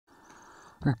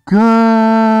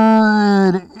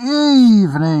Good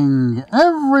evening,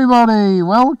 everybody.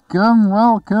 Welcome.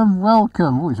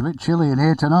 Oh, it's a bit chilly in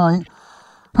here tonight.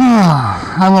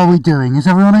 How are we doing? Is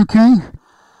everyone okay?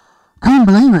 Can't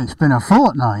believe it's been a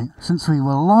fortnight since we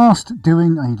were last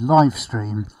doing a live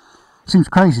stream. Seems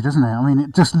crazy, doesn't it? I mean,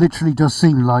 it just literally does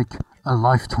seem like a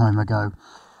lifetime ago.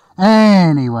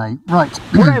 Anyway, right.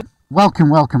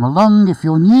 Welcome along. If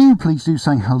you're new, please do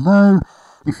say hello.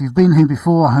 If you've been here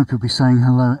before, I hope you'll be saying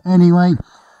hello anyway.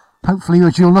 Hopefully,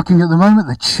 as you're looking at the moment,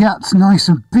 the chat's nice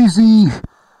and busy.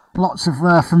 Lots of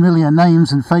familiar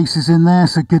names and faces in there,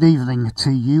 so good evening to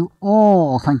you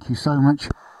all. Thank you so much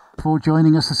for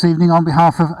joining us this evening on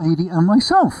behalf of Adi and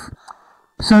myself.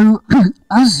 So,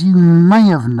 as you may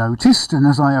have noticed, and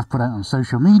as I have put out on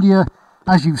social media,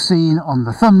 as you've seen on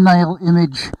the thumbnail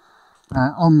image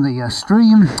on the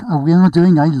stream, we are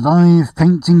doing a live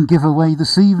painting giveaway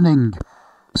this evening.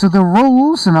 So the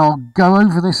rules, and I'll go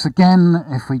over this again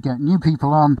if we get new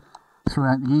people on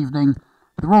throughout the evening.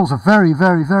 The rules are very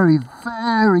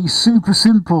super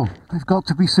simple. They've got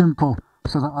to be simple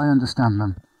so that I understand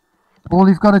them. All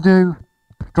you've got to do,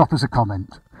 drop us a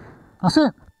comment. That's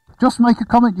it. Just make a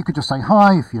comment. You could just say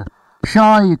hi. If you're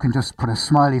shy, you can just put a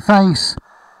smiley face.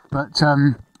 But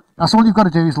that's all you've got to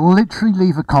do is literally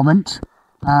leave a comment.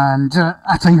 And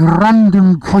at a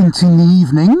random point in the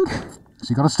evening, so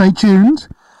you've got to stay tuned,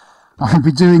 I'll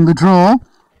be doing the draw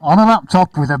on a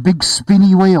laptop with a big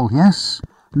spinny wheel, yes?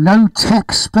 No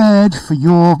tech spared for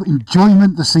your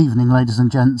enjoyment this evening, ladies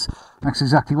and gents. That's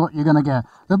exactly what you're going to get.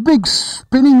 The big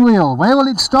spinning wheel. Where will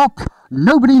it stop?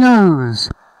 Nobody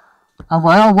knows. And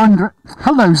we all wonder...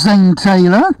 Hello, Zane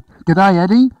Taylor. G'day,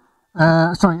 Eddie.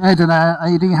 Ed and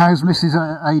Adi. How's Mrs.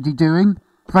 Adi doing?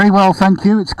 Very well, thank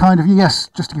you. It's kind of you.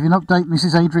 Yes, just to give you an update,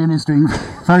 Mrs. Adrian is doing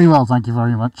very well, thank you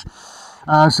very much.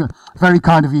 So very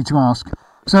kind of you to ask.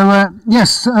 So,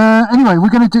 yes, anyway, we're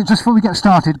going to do, just before we get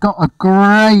started, got a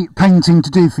great painting to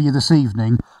do for you this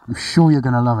evening. I'm sure you're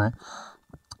going to love it.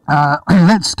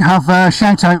 Let's have a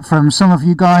shout out from some of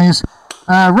you guys.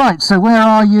 Right, so where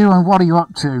are you and what are you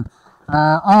up to?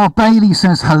 R. Bailey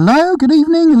says, hello, good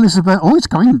evening. Elizabeth, oh, it's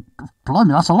going,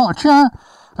 blimey, that's a lot of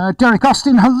chat. Derek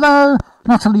Austin, hello.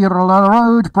 Natalie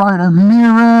Road, Brian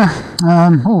O'Meara.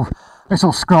 It's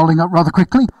all scrolling up rather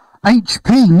quickly.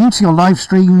 HP, new to your live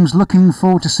streams, looking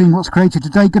forward to seeing what's created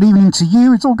today. Good evening to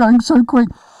you. It's all going so quick.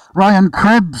 Ryan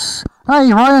Krebs.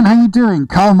 Hey, Ryan, how you doing?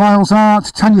 Carl Miles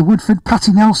Art, Tanya Woodford,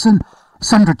 Patty Nelson,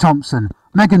 Sandra Thompson,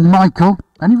 Megan Michael.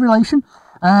 Any relation?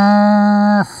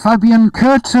 Fabian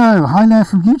Curto. Hi there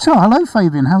from Utah. Hello,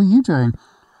 Fabian. How are you doing?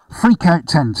 Freakout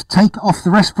Tent. Take off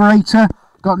the respirator.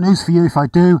 Got news for you. If I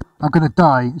do, I'm going to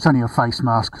die. It's only a face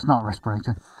mask. It's not a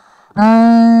respirator.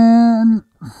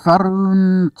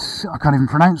 Varun, I can't even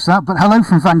pronounce that, but hello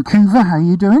from Vancouver. How are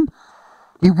you doing?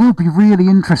 It will be really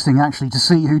interesting, actually, to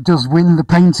see who does win the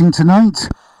painting tonight.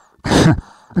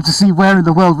 And to see where in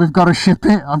the world we've got to ship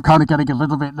it. I'm kind of getting a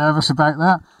little bit nervous about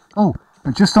that. Oh,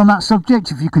 and just on that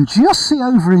subject, if you can just see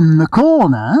over in the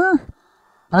corner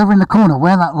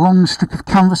where that long strip of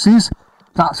canvas is,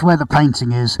 that's where the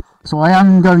painting is. So I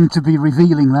am going to be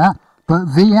revealing that.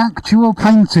 But the actual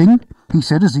painting, he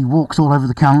said as he walks all over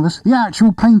the canvas, the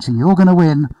actual painting you're going to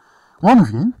win, one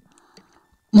of you,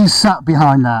 is sat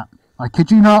behind that. I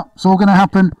kid you not, it's all going to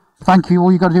happen. Thank you,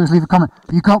 all you got to do is leave a comment.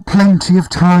 You've got plenty of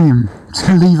time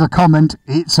to leave a comment,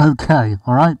 it's okay,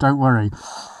 alright, don't worry.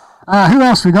 Who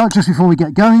else we got just before we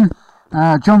get going?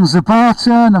 John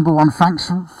Zabata, number one fan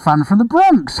from the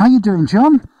Bronx. How you doing,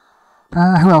 John?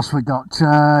 Who else we got?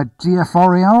 DF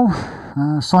Oriel,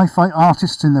 sci-fi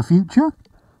artists in the future.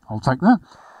 I'll take that.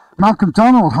 Malcolm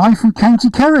Donald, hi from County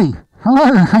Kerry.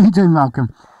 Hello, how you doing,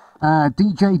 Malcolm?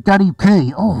 DJ Daddy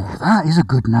P. Oh, that is a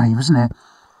good name, isn't it?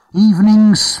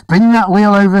 Evening, spin that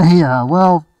wheel over here.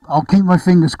 Well, I'll keep my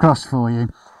fingers crossed for you.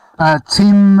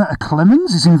 Tim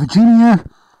Clemens is in Virginia.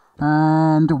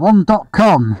 And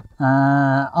one.com,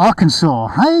 Arkansas.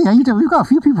 Hey, how you doing? We've got a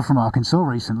few people from Arkansas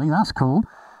recently. That's cool.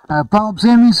 Barb's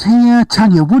M is here.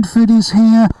 Tanya Woodford is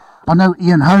here. I know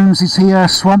Ian Holmes is here.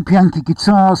 Swamp Yankee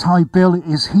Guitars. Hi, Bill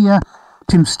is here.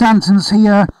 Tim Stanton's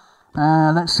here.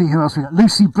 Let's see who else we got.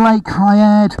 Lucy Blake.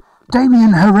 Hi, Ed.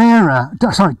 Damian Herrera.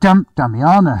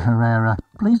 Damiana Herrera.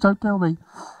 Please don't tell me.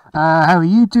 How are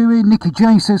you doing? Nikki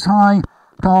J says hi.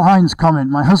 Carl Hines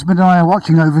comment. My husband and I are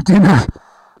watching over dinner.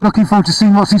 Looking forward to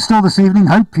seeing what's in store this evening.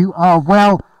 Hope you are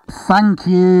well. Thank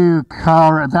you,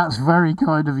 Cara. That's very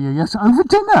kind of you. Yes, over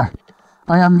dinner.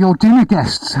 I am your dinner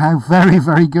guests. How very,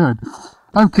 very good.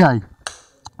 Okay.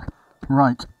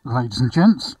 Right, ladies and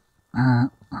gents. I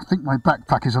think my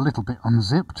backpack is a little bit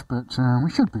unzipped, but we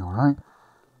should be all right.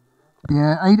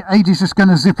 Yeah, Adie's just going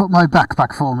to zip up my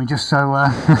backpack for me, just so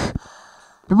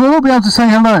we'll all be able to say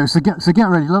hello. So get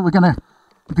ready. Look, it'd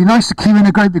be nice to cue in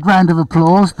a great big round of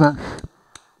applause, but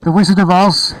the Wizard of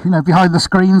Oz, you know, behind the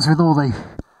screens with all the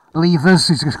levers,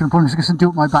 he's just going to do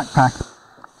up my backpack.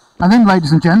 And then,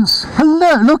 ladies and gents,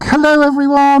 hello, look, hello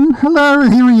everyone, hello,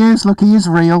 here he is, look, he is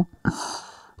real.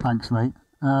 Thanks, mate.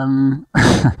 And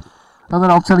then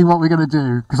I'll tell you what we're going to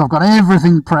do, because I've got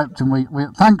everything prepped, and we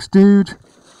thanks, dude.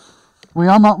 We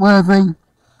are not worthy.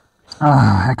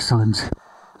 Ah, excellent.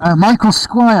 Michael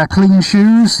Squire, clean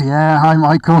shoes. Yeah, hi,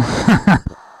 Michael.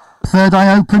 Third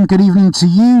Eye Open, good evening to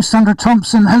you. Sandra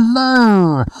Thompson,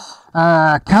 hello.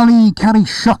 Callie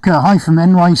Shocker, hi from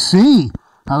NYC.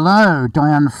 Hello.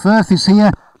 Diane Firth is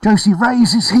here. Josie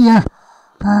Reyes is here.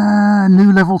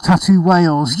 New Level Tattoo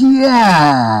Wales.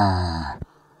 Yeah.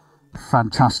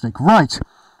 Fantastic. Right.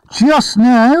 Just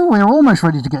now, we're almost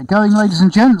ready to get going, ladies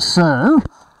and gents. So,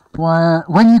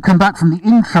 when you come back from the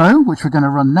intro, which we're going to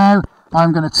run now,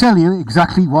 I'm going to tell you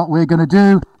exactly what we're going to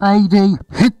do. AD,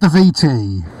 hit the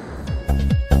VT.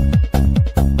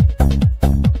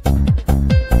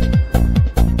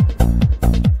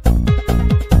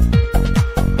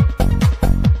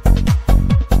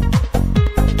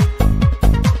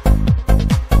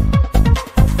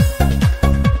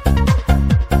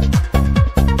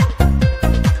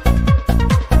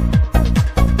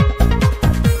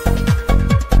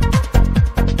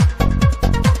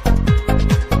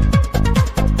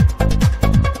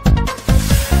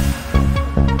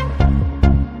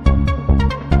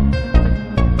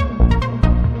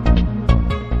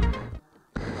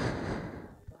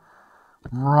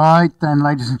 Right then,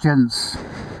 ladies and gents.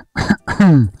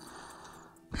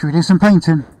 Should we do some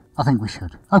painting? I think we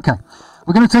should. Okay,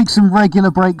 we're going to take some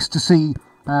regular breaks to see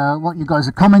what you guys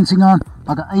are commenting on.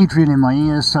 I've got Adrian in my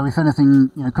ears, so if anything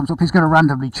comes up, he's going to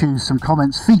randomly choose some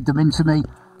comments, feed them into me.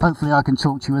 Hopefully I can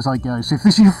talk to you as I go. So if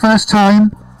this is your first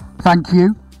time, thank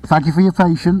you. Thank you for your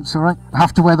patience, all right? I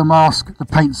have to wear the mask. The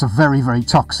paints are very, very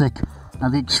toxic.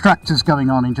 And the extractor's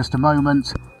going on in just a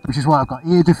moment, which is why I've got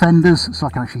ear defenders, so I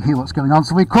can actually hear what's going on.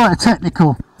 So we're quite a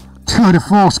technical tour de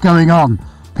force going on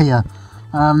here.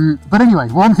 But anyway,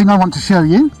 one thing I want to show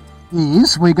you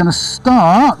is we're going to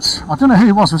start, I don't know who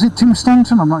it was it Tim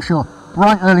Stanton? I'm not sure.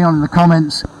 Right early on in the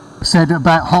comments said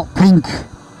about hot pink,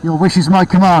 your wish is my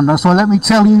command. So let me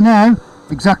tell you now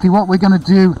exactly what we're going to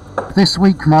do this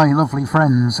week, my lovely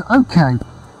friends. Okay,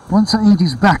 once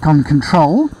Edie's back on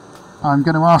control, I'm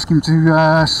going to ask him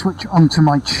to switch onto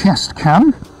my chest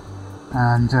cam,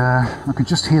 and I can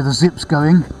just hear the zips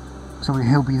going, so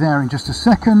he'll be there in just a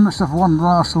second. Let's have one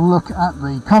last look at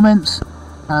the comments.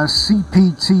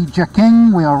 CPT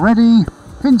Jackeng, we are ready.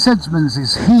 Vince Edmonds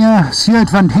is here.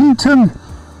 Sjoerd van Hinten.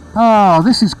 Oh,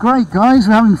 this is great, guys.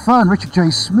 We're having fun. Richard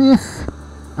J. Smith.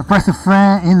 A breath of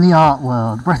fresh in the art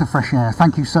world. Breath of fresh air.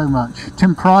 Thank you so much.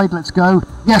 Tim Pride, let's go.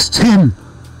 Yes, Tim.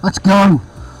 Let's go.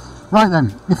 Right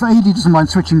then, if AD doesn't mind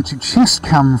switching to chest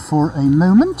cam for a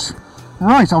moment.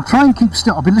 Right, I'll try and keep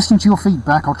still. I'll be listening to your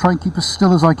feedback. I'll try and keep as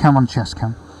still as I can on chest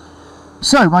cam.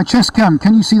 So, my chest cam,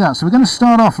 can you see that? So we're going to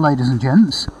start off, ladies and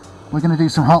gents. We're going to do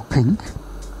some hot pink.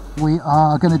 We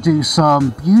are going to do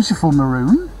some beautiful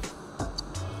maroon.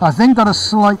 I've then got a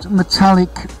slight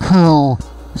metallic pearl.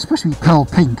 It's supposed to be pearl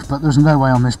pink, but there's no way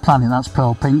on this planet that's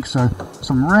pearl pink. So,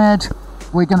 some red.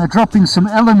 We're going to drop in some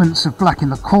elements of black in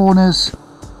the corners.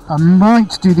 I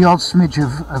might do the odd smidge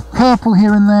of purple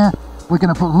here and there. We're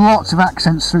going to put lots of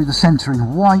accents through the centre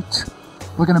in white.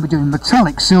 We're going to be doing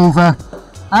metallic silver.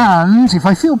 And if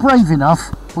I feel brave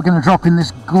enough, we're going to drop in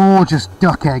this gorgeous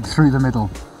duck egg through the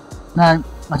middle. Now,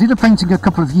 I did a painting a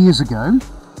couple of years ago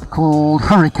called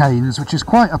Hurricanes, which is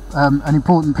quite an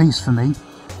important piece for me.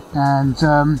 And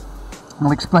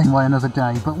I'll explain why another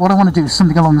day. But what I want to do is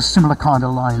something along the similar kind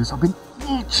of lines. I've been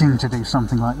itching to do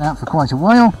something like that for quite a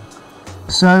while.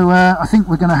 So I think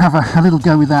we're going to have a little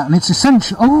go with that, and it's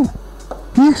essential. Oh,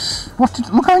 yes!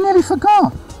 Look, I nearly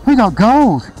forgot. We got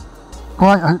gold.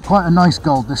 Quite a nice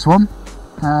gold, this one.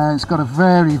 It's got a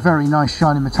very, very nice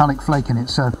shiny metallic flake in it,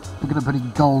 so we're going to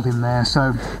put gold in there.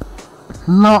 So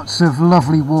lots of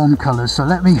lovely warm colours. So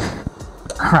let me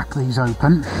crack these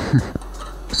open.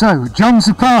 So John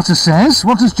Zapata says,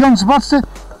 what does John Zapata say?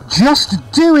 Just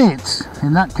do it.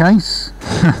 In that case.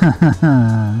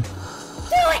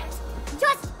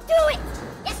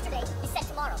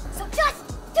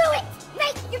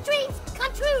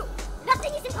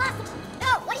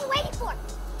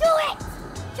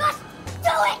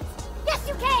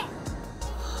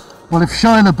 Well, if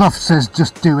Shia LaBeouf says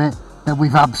just do it, then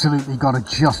we've absolutely got to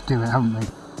just do it, haven't we?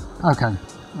 Okay,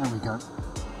 there we go.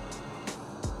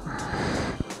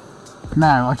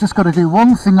 Now, I've just got to do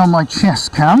one thing on my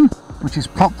chest cam, which is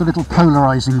pop the little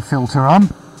polarizing filter on,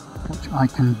 which I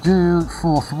can do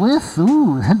forthwith.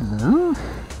 Ooh, hello.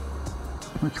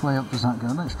 Which way up does that go?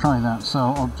 Let's try that. So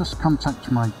I'll just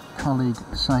contact my colleague,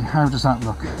 say, how does that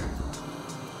look?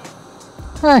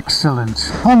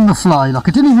 Excellent. On the fly, look.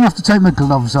 I didn't even have to take my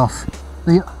gloves off.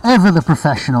 Ever the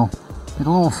professional.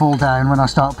 It'll all fall down when I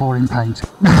start pouring paint.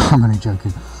 I'm only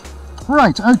joking.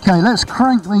 Right, okay, let's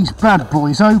crank these bad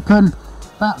boys open.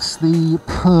 That's the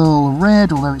pearl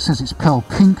red, although it says it's pearl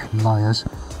pink. Liars.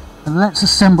 And let's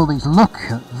assemble these. Look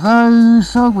at those.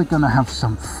 So we're going to have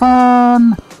some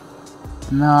fun.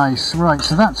 Nice. Right,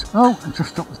 so that's... Oh, I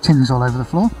just dropped the tins all over the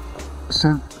floor.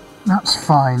 So that's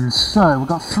fine. So we've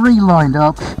got 3 lined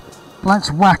up.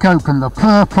 Let's whack open the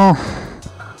purple.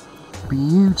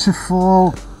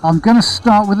 Beautiful. I'm going to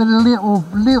start with a little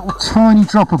tiny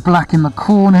drop of black in the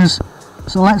corners.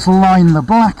 So let's line the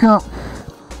black up.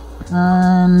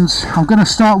 And I'm going to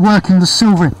start working the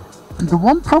silver. The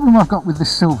one problem I've got with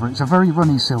this silver, it's a very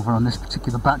runny silver on this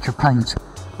particular batch of paint.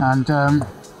 And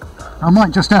I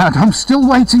might just add, I'm still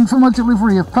waiting for my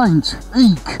delivery of paint.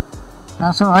 Eek!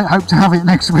 That's alright, hope to have it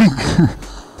next week.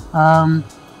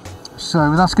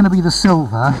 So that's going to be the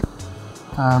silver.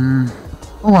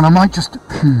 Oh, and I might just...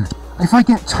 if I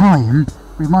get time,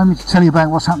 remind me to tell you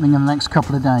about what's happening in the next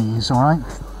couple of days, alright?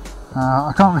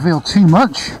 I can't reveal too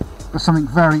much, but something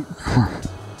very...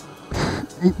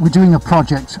 we're doing a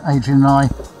project, Adrian and I,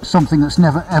 something that's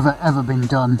never ever been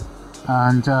done.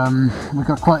 And we've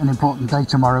got quite an important day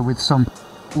tomorrow with some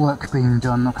work being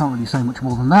done. I can't really say much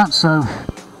more than that, so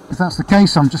if that's the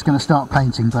case, I'm just going to start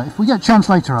painting. But if we get a chance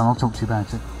later on, I'll talk to you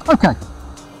about it. Okay.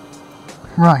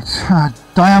 Right,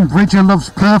 Diane Bridger loves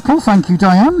purple. Thank you,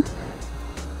 Diane.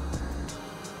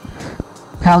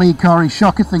 Callie Kari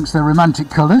Shocker thinks they're romantic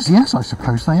colours. Yes, I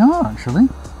suppose they are, actually.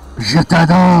 Je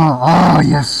t'adore. Ah,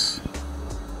 yes.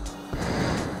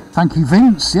 Thank you,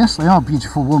 Vince. Yes, they are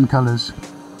beautiful warm colours.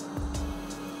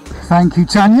 Thank you,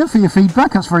 Tanya, for your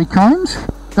feedback. That's very kind.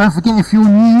 Don't forget, if you're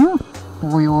new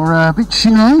or you're a bit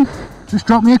shy, just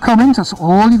drop me a comment. That's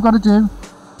all you've got to do.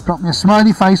 Drop me a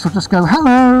smiley face or just go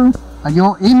hello, and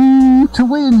you're in to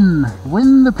win.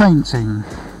 Win the painting.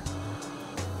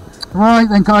 Right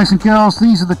then, guys and girls,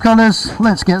 these are the colours.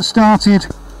 Let's get started.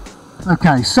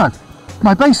 Okay, so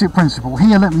my basic principle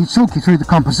here. Let me talk you through the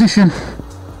composition.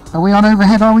 Are we on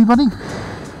overhead? Are we, buddy?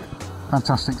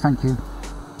 Fantastic. Thank you.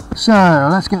 So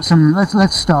let's get some.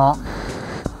 Let's start.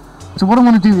 So what I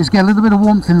want to do is get a little bit of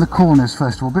warmth in the corners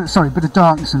first of all. A bit of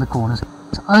darkness in the corners.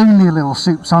 It's only a little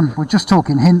soups on. We're just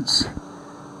talking hints,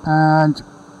 and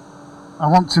I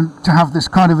want to have this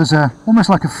kind of as almost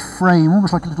like a frame,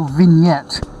 almost like a little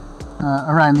vignette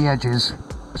around the edges.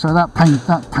 So that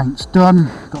paint's done.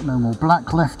 Got no more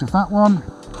black left of that one.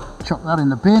 Chuck that in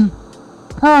the bin.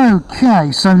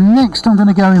 Okay, so next I'm going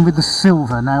to go in with the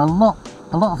silver. Now a lot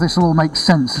of this will all make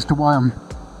sense as to why I'm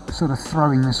sort of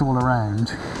throwing this all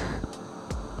around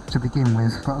to begin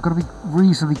with, but I've got to be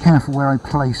reasonably careful where I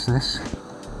place this,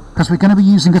 because we're going to be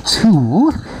using a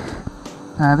tool.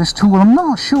 This tool, I'm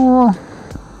not sure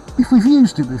if we've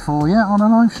used it before yet on a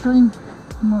live stream.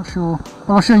 I'm not sure.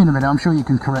 Well, I'll show you in a minute. I'm sure you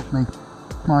can correct me.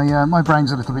 My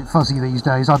brain's a little bit fuzzy these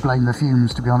days. I blame the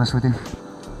fumes, to be honest with you.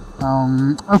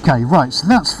 Okay, right, so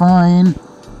that's fine.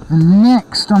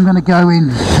 Next I'm going to go in.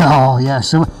 Oh yeah,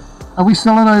 so are we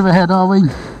still on overhead, are we?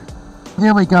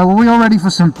 Here we go. Are we all ready for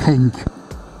some pink?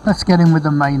 Let's get in with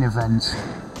the main event.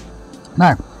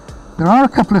 Now, there are a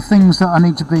couple of things that I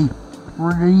need to be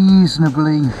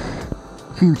reasonably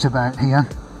cute about here.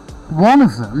 One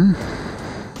of them,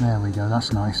 there we go,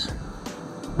 that's nice.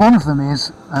 One of them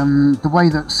is the way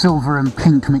that silver and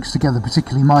pink mix together,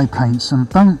 particularly my paints, and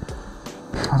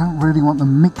I don't really want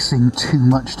them mixing too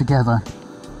much together.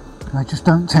 They just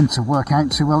don't tend to work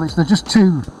out too well. They're just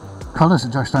two colours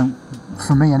that just don't,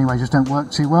 for me anyway, just don't work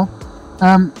too well.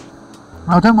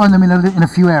 I don't mind them in a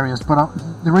few areas, but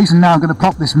the reason now I'm going to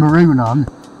pop this maroon on,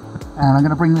 and I'm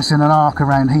going to bring this in an arc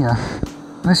around here.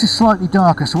 And this is slightly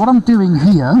darker, so what I'm doing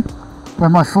here, where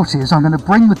my foot is, I'm going to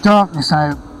bring the darkness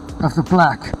out of the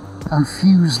black and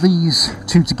fuse these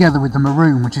two together with the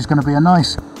maroon, which is going to be a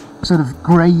nice sort of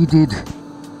graded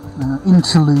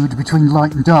interlude between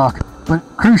light and dark. But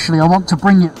crucially, I want to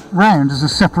bring it round as a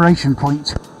separation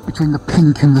point between the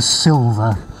pink and the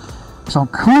silver. So I'm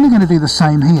kind of going to do the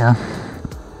same here.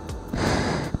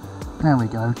 There we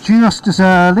go. Just as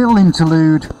a little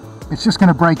interlude. It's just going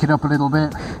to break it up a little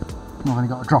bit. I've only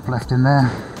got a drop left in there.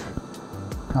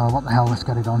 Oh, what the hell, let's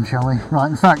get it on, shall we? Right,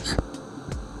 in fact,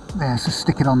 there, so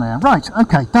stick it on there. Right,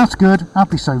 okay, that's good.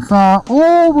 Happy so far.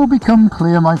 All will become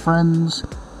clear, my friends.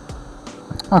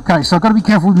 Okay, so I've got to be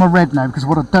careful with my red now, because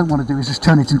what I don't want to do is just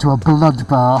turn it into a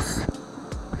bloodbath.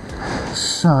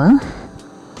 So,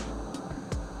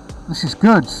 this is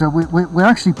good. So we're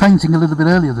actually painting a little bit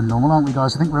earlier than normal, aren't we,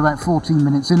 guys? I think we're about 14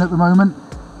 minutes in at the moment.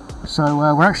 So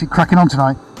we're actually cracking on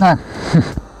tonight. Now,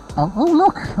 oh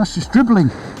look, that's just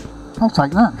dribbling. I'll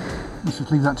take that. Let's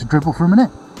just leave that to dribble for a minute.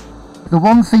 The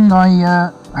one thing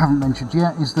I haven't mentioned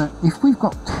yet is that if we've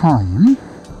got time,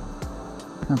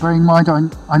 now bearing in mind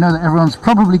I know that everyone's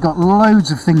probably got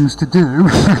loads of things to do,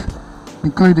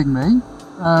 including me,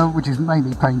 which is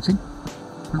mainly painting,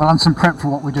 well, and some prep for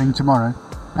what we're doing tomorrow.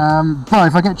 But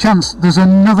if I get a chance, there's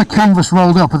another canvas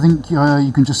rolled up. I think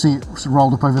you can just see it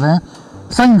rolled up over there.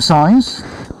 Same size.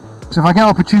 So if I get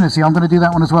opportunity, I'm going to do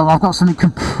that one as well. I've got something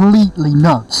completely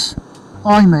nuts.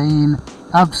 I mean,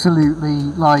 absolutely,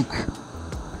 like,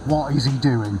 what is he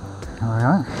doing?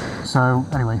 Alright, so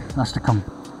anyway, that's to come.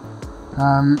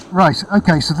 Right,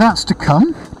 okay, so that's to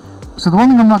come. So the one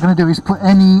thing I'm not going to do is put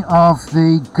any of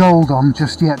the gold on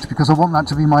just yet, because I want that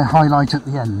to be my highlight at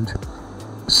the end.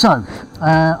 So,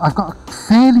 I've got a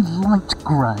fairly light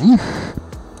grey.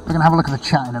 We're going to have a look at the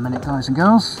chat in a minute, guys and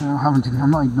girls.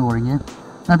 I'm not ignoring you.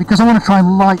 Now, because I want to try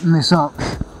and lighten this up,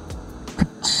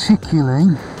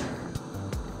 particularly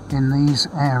in these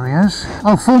areas.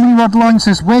 Oh, formerly Rod Line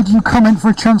says, where do you comment for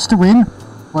a chance to win?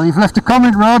 Well, you've left a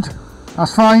comment, Rod.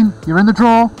 That's fine. You're in the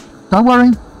draw. Don't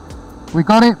worry. We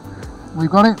got it. We've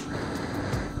got it.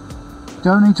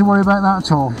 Don't need to worry about that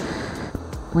at all.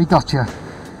 We got you.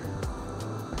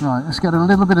 Right, let's get a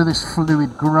little bit of this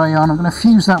fluid grey on. I'm going to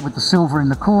fuse that with the silver in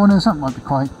the corners. That might be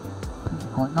quite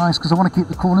nice, because I want to keep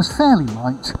the corners fairly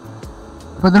light.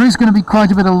 But there is going to be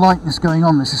quite a bit of lightness going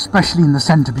on this, especially in the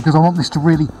centre, because I want this to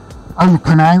really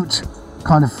open out,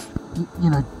 kind of, you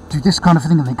know, do this kind of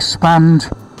thing and expand.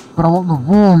 But I want the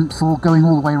warmth all going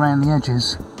all the way around the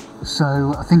edges.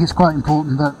 So I think it's quite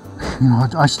important that, you know,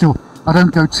 I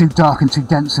don't go too dark and too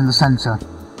dense in the centre.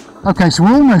 Okay, so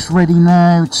we're almost ready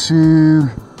now to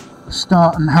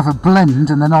start and have a blend,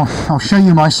 and then I'll show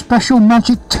you my special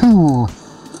magic tool.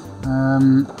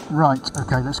 Right,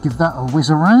 okay, let's give that a whiz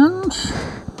around.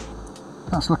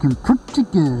 That's looking pretty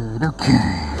good.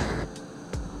 Okay.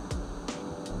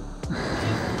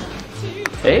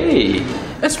 Hey,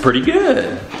 that's pretty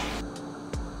good.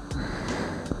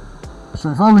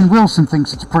 So if Owen Wilson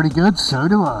thinks it's pretty good, so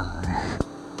do I.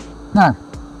 Now,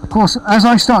 of course, as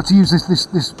I start to use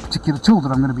this particular tool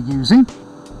that I'm going to be using,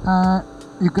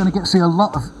 you're going to see a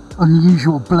lot of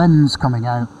unusual blends coming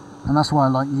out, and that's why I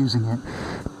like using it.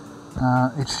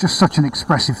 It's just such an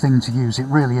expressive thing to use, it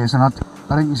really is, and I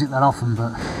don't use it that often,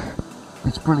 but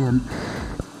it's brilliant.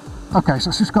 Okay, so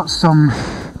it's just got some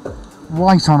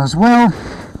white on as well.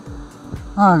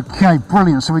 Okay,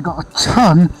 brilliant. So we've got a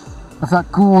ton of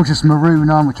that gorgeous maroon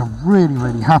on, which I'm really,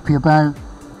 really happy about.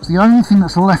 So the only thing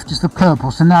that's left is the purple,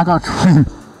 so now I've got to try and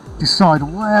decide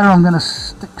where I'm going to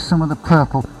stick some of the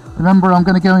purple. Remember, I'm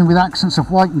going to go in with accents of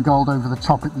white and gold over the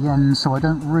top at the end, so I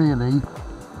don't really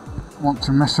want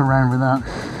to mess around with that.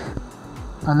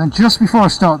 And then just before I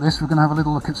start this, we're going to have a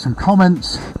little look at some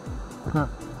comments, but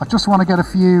I just want to get a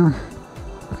few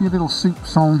little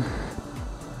soupçon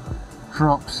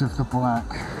drops of the black.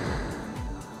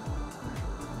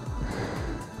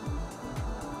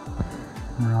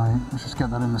 Right, let's just get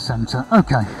that in the centre.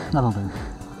 Okay, that'll do.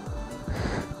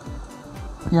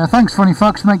 Yeah, thanks Funny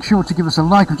Fox. Make sure to give us a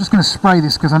like. I'm just going to spray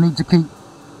this because I need to keep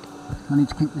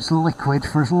this liquid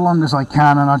for as long as I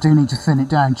can, and I do need to thin it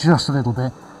down just a little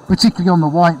bit, particularly on the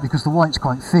white, because the white's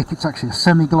quite thick. It's actually a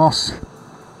semi-gloss.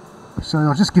 So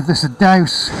I'll just give this a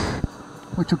douse,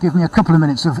 which will give me a couple of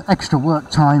minutes of extra work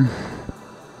time,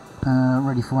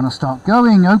 ready for when I start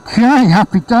going. Okay,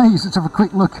 happy days. Let's have a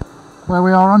quick look where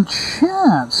we are on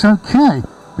chats. Okay,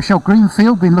 Michelle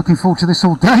Greenfield, been looking forward to this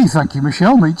all day. Thank you,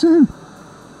 Michelle. Me too.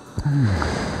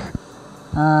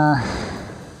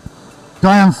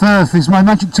 Diane Firth, is my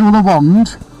magic tool a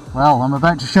wand? Well, I'm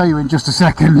about to show you in just a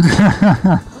second.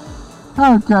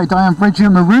 Okay, Diane Bridger,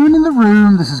 maroon in the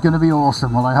room. This is going to be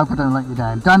awesome. Well, I hope I don't let you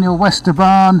down. Daniel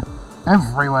Westerbarn,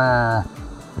 everywhere.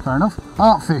 Fair enough.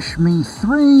 Artfish, me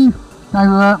 3.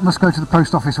 Now, must go to the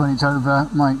post office when it's over.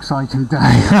 My exciting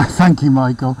day. Thank you,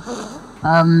 Michael.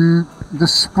 The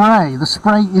spray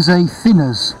is a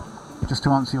thinners, just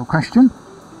to answer your question.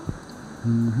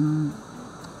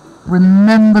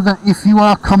 Remember that if you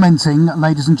are commenting,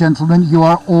 ladies and gentlemen, you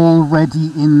are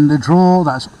already in the draw.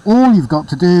 That's all you've got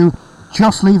to do.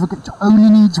 Just leave it only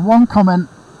needs one comment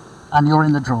and you're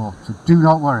in the draw, so do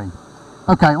not worry.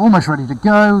 Okay, almost ready to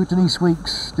go. Denise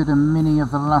Weeks did a mini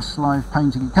of the last live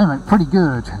painting. It came out pretty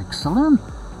good. Excellent.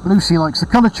 Lucy likes the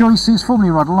colour choices. Formerly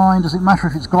Rod Line. Does it matter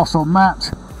if it's gloss or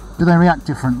matte? do they react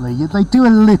differently? They do a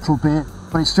little bit,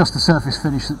 but it's just the surface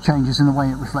finish that changes in the way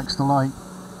it reflects the light.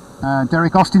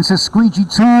 Derek Austin says, squeegee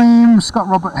time. Scott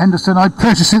Robert Henderson, I'd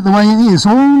purchase it the way it is.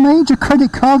 All major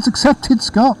credit cards accepted,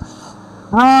 Scott.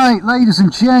 Right, ladies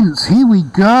and gents, here we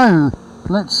go.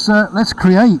 Let's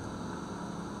create.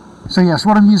 So yes,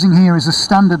 what I'm using here is a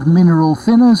standard mineral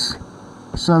thinners.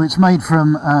 So it's made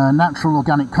from natural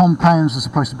organic compounds as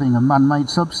opposed to being a man-made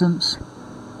substance.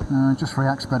 It just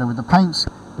reacts better with the paints.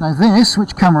 Now this,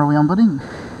 which camera are we on, buddy?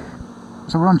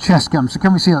 So we're on chest cam. So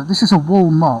can we see that this is a wool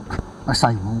mop? I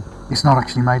say wool, it's not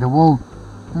actually made of wool,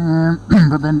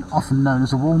 but then often known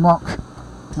as a wool mop.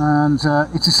 And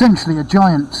it's essentially a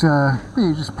giant,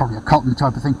 just probably a cotton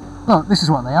type of thing. Look, this is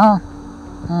what they are.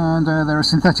 And they're a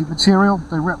synthetic material.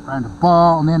 They wrap around a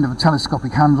bar on the end of a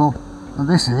telescopic handle. And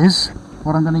this is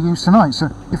what I'm going to use tonight. So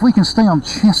if we can stay on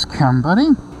chest cam, buddy,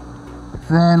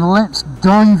 then let's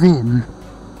dive in.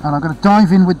 And I'm going to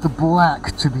dive in with the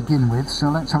black to begin with. So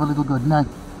let's have a little good. Now,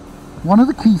 one of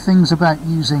the key things about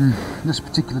using this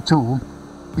particular tool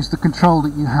is the control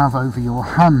that you have over your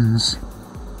hands.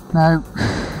 Now,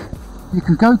 you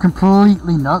can go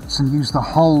completely nuts and use the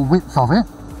whole width of it,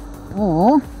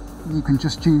 or you can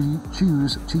just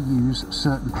choose to use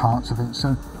certain parts of it.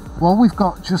 So while we've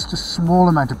got just a small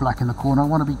amount of black in the corner, I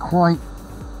want to be quite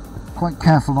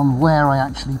careful on where I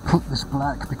actually put this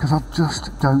black, because I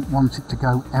just don't want it to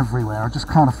go everywhere. I just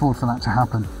can't afford for that to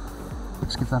happen.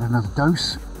 Let's give that another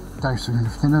dose of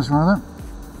thinners rather.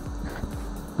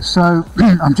 So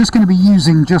I'm just going to be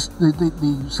using just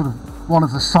the sort of one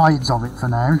of the sides of it for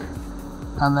now,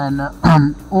 and then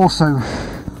I'm also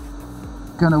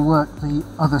going to work the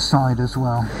other side as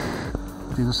well,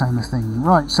 do the same thing.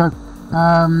 Right, so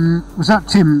was that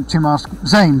Tim asked?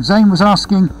 Zane was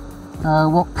asking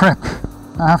what prep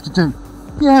I have to do.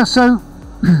 Yeah, so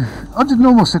under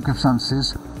normal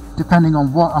circumstances, depending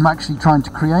on what I'm actually trying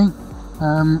to create,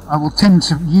 I will tend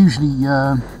to usually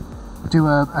do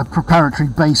a preparatory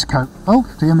base coat. Oh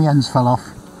dear, my ends fell off.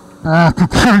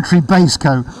 Preparatory base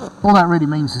coat. All that really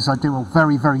means is I do a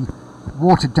very, very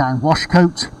watered down wash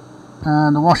coat,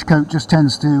 and the wash coat just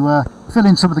tends to fill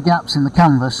in some of the gaps in the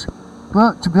canvas.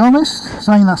 But to be honest,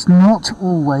 saying that's not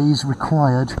always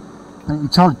required, and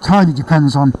it entirely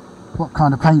depends on what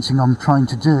kind of painting I'm trying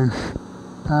to do.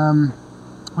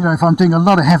 You know, if I'm doing a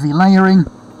lot of heavy layering,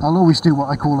 I'll always do what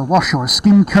I call a wash or a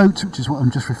skim coat, which is what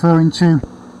I'm just referring to.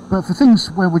 But for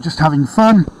things where we're just having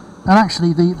fun, and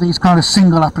actually these kind of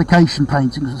single application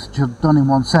paintings which are done in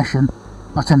one session,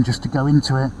 I tend just to go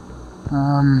into it.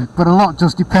 But a lot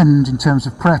does depend in terms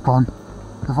of prep on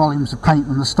the volumes of paint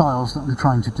and the styles that I'm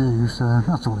trying to do, so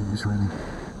that's all it is really.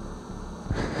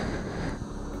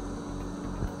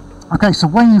 Okay, so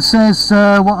Wayne says,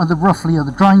 what are roughly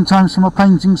the drying times for my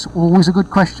paintings? Always a good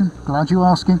question, glad you're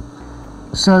asking.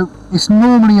 So it's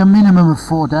normally a minimum of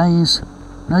 4 days.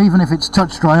 Now even if it's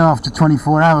touch dry after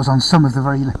 24 hours on some of the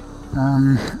very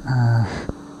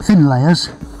thin layers,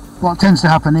 what tends to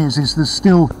happen is there's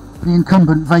still the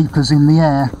incumbent vapours in the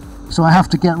air, so I have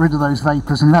to get rid of those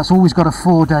vapours, and that's always got a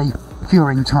 4-day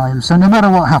curing time. So no matter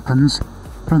what happens,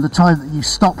 from the time that you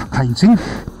stop painting,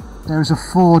 there is a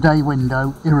 4-day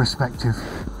window irrespective.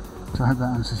 So I hope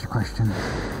that answers your question.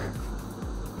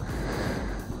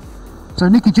 So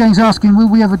Nikki J's asking, will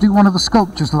we ever do one of the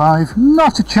sculptures live?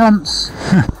 Not a chance.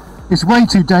 It's way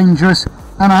too dangerous,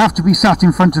 and I have to be sat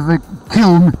in front of a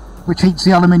kiln which heats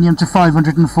the aluminium to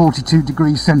 542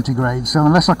 degrees centigrade. So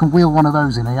unless I can wheel one of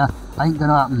those in here, ain't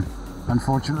gonna happen,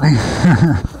 unfortunately.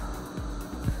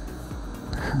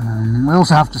 We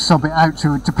also have to sub it out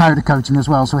to powder coating as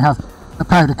well, so we have a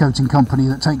powder coating company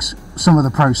that takes some of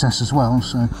the process as well.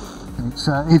 So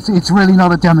it's really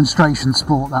not a demonstration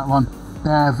sport, that one.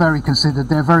 They're very considered,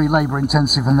 they're very labour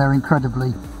intensive, and they're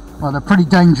incredibly, well, they're pretty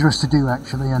dangerous to do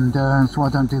actually, and that's why I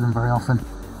don't do them very often.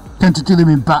 Tend to do them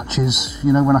in batches,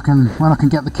 you know, when I can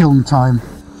get the kiln time.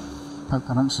 Hope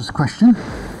that answers the question.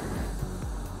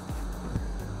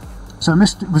 So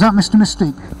was that Mr.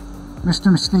 Mystique?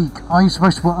 Mr. Mystique, are you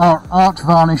supposed to put art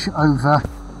varnish over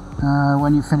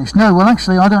when you finish? No, well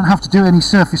actually I don't have to do any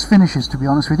surface finishes, to be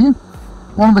honest with you.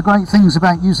 One of the great things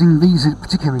about using these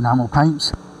particular enamel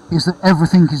paints is that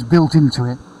everything is built into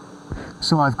it.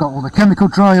 So I've got all the chemical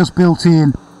dryers built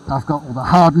in, I've got all the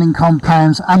hardening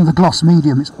compounds and the gloss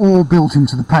medium. It's all built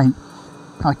into the paint.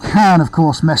 I can of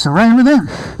course mess around with it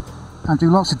and do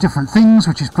lots of different things,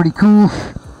 which is pretty cool,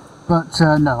 but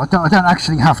no, I don't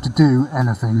actually have to do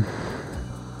anything.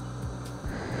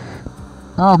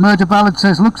 Oh, Murder Ballad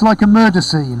says, looks like a murder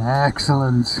scene.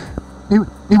 Excellent. It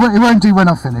won't do when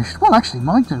I've finished. Well, actually, it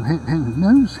might do. Who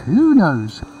knows? Who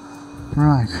knows?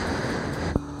 Right.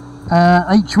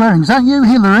 H Waring, is that you,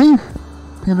 Hillary?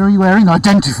 Hillary Waring,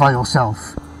 identify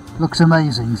yourself. Looks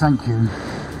amazing, thank you.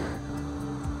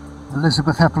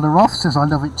 Elizabeth Hepler Roth says I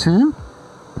love it too.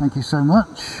 Thank you so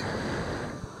much.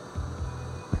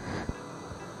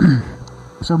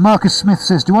 So Marcus Smith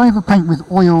says, do I ever paint with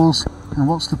oils, and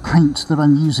what's the paint that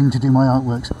I'm using to do my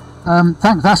artworks?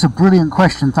 That's a brilliant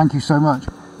question, thank you so much.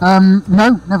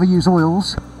 No, never use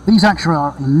oils. These actually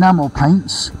are enamel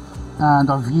paints, and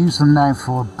I've used them now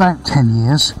for about 10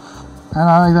 years.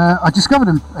 And I discovered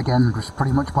them, again, just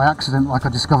pretty much by accident, like I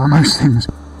discover most things.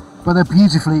 But they're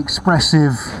beautifully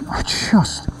expressive. I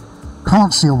just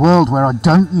can't see a world where I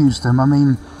don't use them. I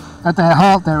mean, at their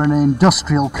heart, they're an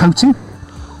industrial coating.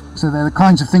 So they're the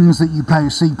kinds of things that you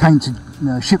see painted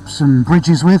ships and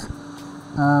bridges with.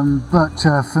 But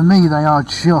for me, they are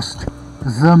just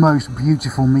the most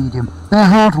beautiful medium. They're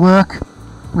hard work,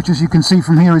 which as you can see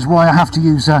from here is why I have to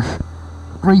use a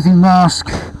breathing mask.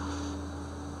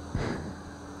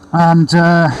 And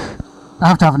I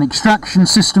have to have an extraction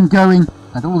system going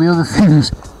and all the other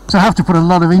things. So I have to put a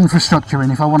lot of infrastructure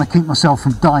in if I want to keep myself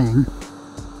from dying.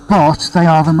 But they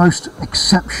are the most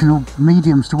exceptional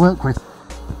mediums to work with.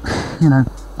 You know,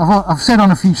 I've said on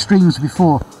a few streams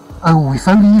before, oh, if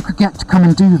only you could get to come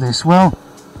and do this. Well,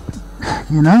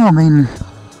 you know, I mean,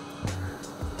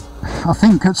 I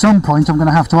think at some point I'm going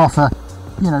to have to offer,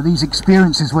 you know, these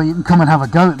experiences where you can come and have a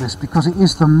go at this, because it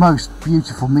is the most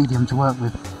beautiful medium to work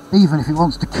with, even if it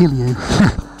wants to kill you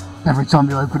every time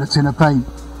you open a tin of paint.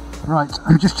 Right,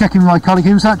 I'm just checking my colleague.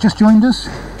 Who's that just joined us?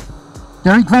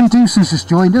 Derek Van Deusen's just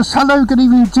joined us. Hello, good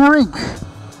evening, Derek.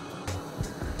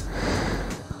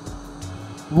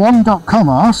 One.com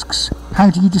asks, how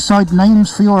do you decide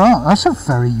names for your art? That's a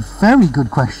very, very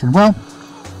good question. Well,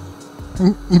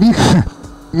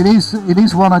 it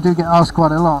is one I do get asked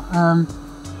quite a lot.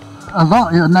 A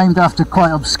lot are named after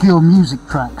quite obscure music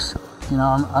tracks. You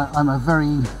know,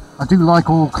 I do like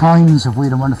all kinds of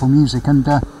weird and wonderful music, and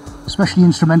especially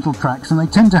instrumental tracks, and they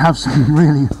tend to have some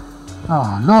really...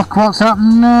 Oh, look what's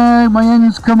happened now! My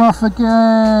end's come off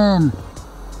again!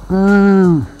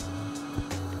 Boo!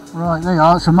 Right, there you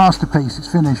are, it's a masterpiece,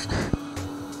 it's finished.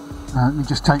 Let me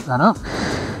just take that up.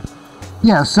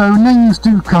 Yeah, so names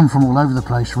do come from all over the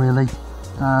place, really.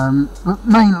 But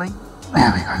mainly,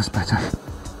 there we go, that's better.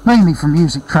 Mainly from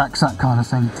music tracks, that kind of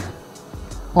thing.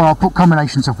 Or I'll put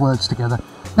combinations of words together.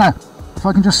 Now, if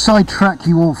I can just sidetrack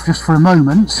you all just for a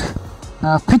moment.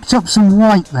 I've picked up some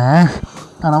white there,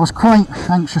 and I was quite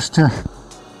anxious to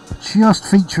just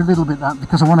feature a little bit of that,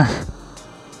 because I want to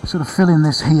sort of fill in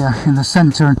this here in the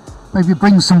centre and maybe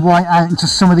bring some white out into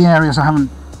some of the areas I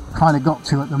haven't kind of got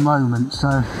to at the moment.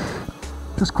 So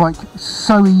just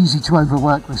so easy to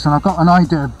overwork this, and I've got an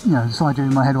idea, you know, this idea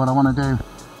in my head what I want to do.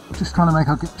 Just trying to make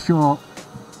sure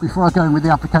before I go in with the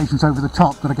applications over the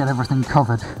top that I get everything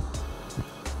covered.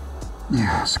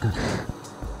 Yeah, that's good.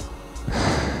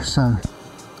 So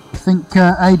I think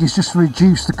Aid has just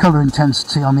reduced the colour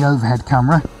intensity on the overhead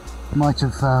camera. Might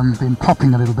have been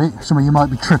popping a little bit. Some of you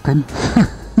might be tripping.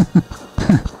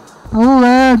 Oh,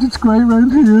 Ed, it's great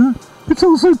round here. It's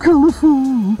all so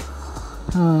colourful.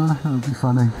 That would be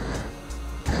funny.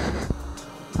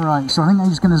 Right, so I think I'm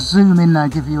just going to zoom in now,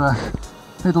 give you a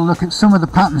little look at some of the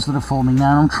patterns that are forming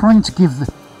now. And I'm trying to give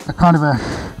a kind of a,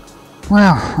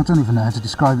 well, I don't even know how to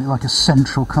describe it, like a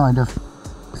central kind of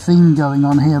theme going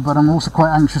on here. But I'm also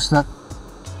quite anxious that,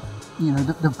 you know,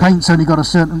 the paint's only got a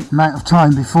certain amount of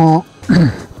time before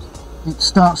it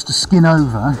starts to skin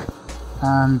over,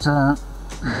 and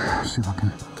let's see if I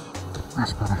can,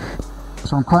 that's better.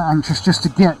 So I'm quite anxious just to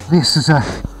get this as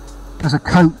a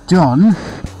coat done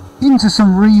into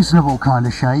some reasonable kind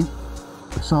of shape,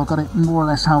 so I've got it more or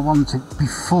less how I want it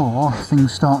before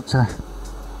things start to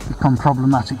become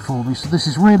problematic for me. So this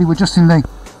is really, we're just in the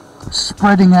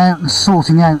spreading out and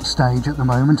sorting out stage at the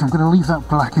moment. I'm going to leave that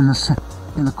black in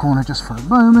the corner just for a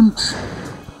moment.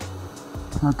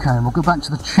 Okay, we'll go back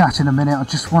to the chat in a minute. I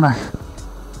just want to,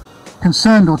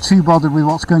 concerned or too bothered with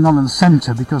what's going on in the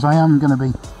centre, because I am going to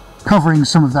be covering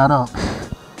some of that up.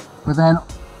 But then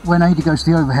when Ada goes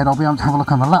to the overhead, I'll be able to have a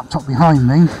look on the laptop behind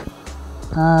me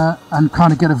and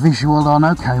kind of get a visual on,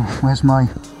 okay, where's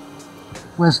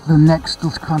the next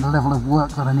kind of level of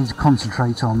work that I need to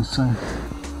concentrate on. So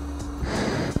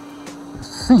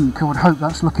I would hope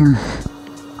that's looking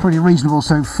pretty reasonable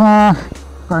so far.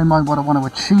 Bear in mind what I want to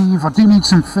achieve. I do need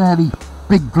some fairly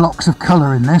big blocks of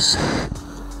colour in this,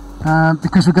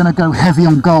 because we're going to go heavy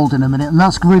on gold in a minute, and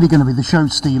that's really going to be the show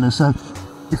stealer. So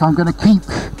if I'm going to keep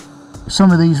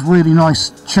some of these really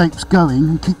nice shapes going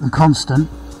and keep them constant,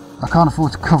 I can't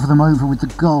afford to cover them over with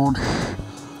the gold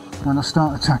when I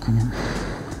start attacking it.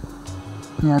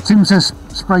 Yeah, Tim says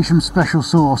spray some special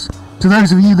sauce. To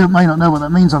those of you that may not know what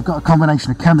that means, I've got a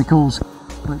combination of chemicals,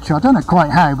 which I don't know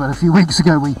quite how, but a few weeks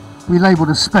ago we labelled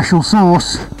as special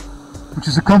sauce, which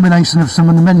is a combination of some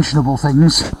unmentionable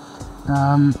things,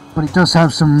 but it does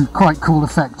have some quite cool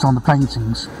effects on the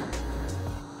paintings.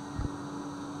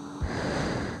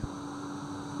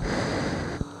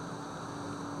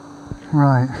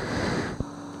 Right,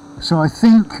 so I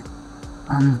think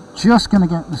I'm just going to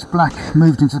get this black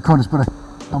moved into the corners, but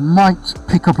I might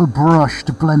pick up a brush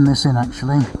to blend this in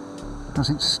actually, because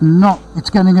it's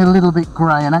getting a little bit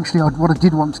grey, and actually what I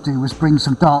did want to do was bring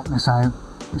some darkness out.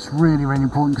 It's really, really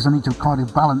important because I need to kind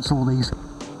of balance all these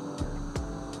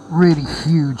really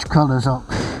huge colours up.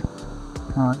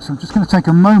 Alright, so I'm just going to take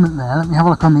a moment there. Let me have a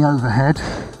look on the overhead.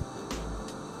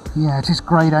 Yeah, it is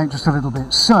greyed out just a little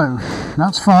bit, so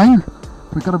that's fine.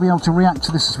 We've got to be able to react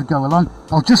to this as we go along.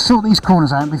 I'll just sort these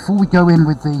corners out before we go in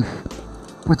with the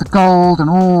gold and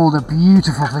all the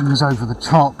beautiful things over the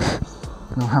top.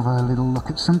 We'll have a little look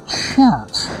at some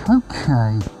chat.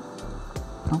 Okay.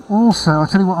 I'll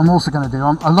tell you what I'm also going to do.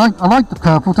 I like the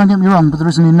purple, don't get me wrong, but there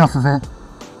isn't enough of it.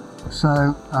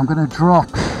 So I'm going to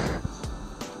drop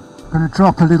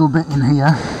a little bit in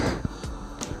here.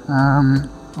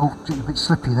 Oh, it's a bit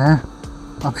slippy there.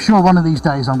 I'm sure one of these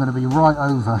days I'm going to be right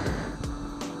over.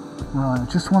 Right, I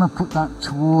just want to put that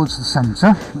towards the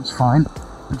centre. That's fine.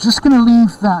 I'm just going to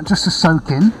leave that just to soak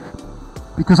in,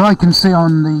 because I can see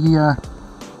on the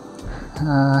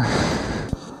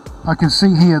I can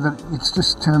see here that it's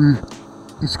just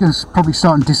it's going to probably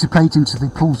start and dissipate into the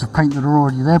pools of paint that are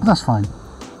already there, but that's fine.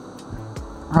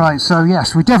 Right, so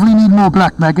yes, we definitely need more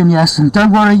black, Megan, yes, and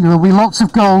don't worry, there'll be lots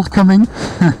of gold coming.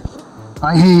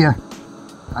 I hear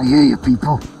you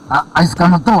people. I's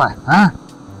gonna do it, huh?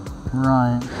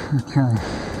 Right, okay.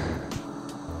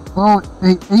 Well,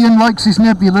 Ian likes his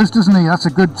nebulas, doesn't he? That's a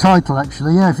good title,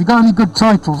 actually. Yeah, if you've got any good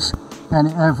titles,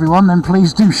 everyone, then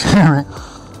please do share it.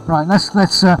 Right, let's.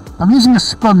 I'm using a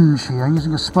sponge here. I'm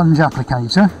using a sponge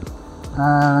applicator.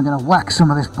 I'm going to whack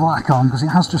some of this black on because it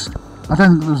has just. I don't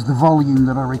think there was the volume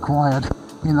that I required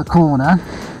in the corner.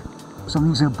 So I'm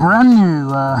using a brand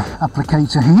new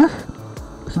applicator here.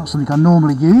 It's not something I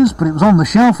normally use, but it was on the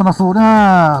shelf, and I thought,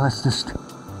 let's just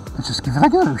give it a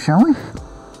go, shall we?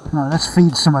 Right, let's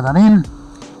feed some of that in.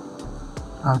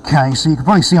 Okay, so you can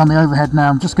probably see on the overhead now.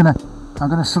 I'm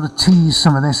gonna sort of tease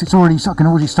some of this. I can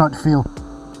already start to feel.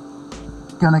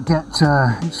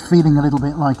 It's feeling a little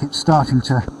bit like it's starting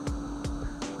to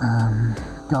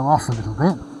go off a little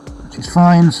bit, which is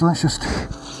fine. So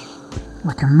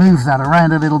we can move that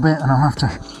around a little bit, and I'll have to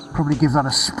probably give that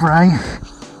a spray.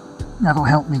 That'll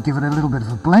help me give it a little bit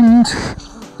of a blend.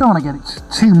 Don't want to get it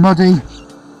too muddy.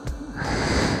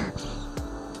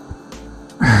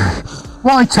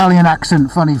 What Italian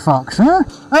accent, funny fox, huh?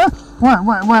 Huh? What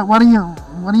are you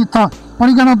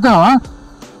gonna do, huh?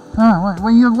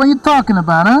 What are you talking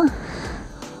about, huh?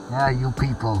 Yeah, you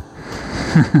people.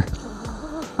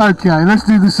 Okay, let's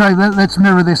do the same. Let's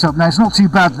mirror this up. Now, it's not too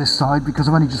bad this side because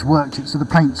I've only just worked it, so the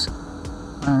paint's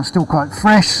still quite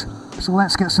fresh. So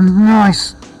let's get some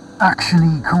nice,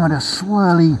 actiony, kind of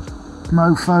swirly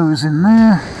mofos in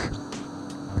there.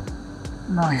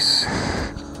 Nice.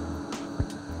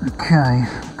 Okay,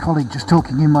 colleague just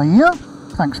talking in my ear.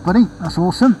 Thanks, buddy. That's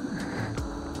awesome.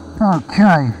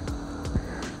 Okay.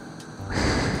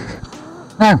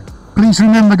 Now, please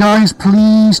remember, guys,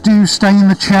 please do stay in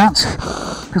the chat,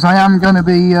 because I am going to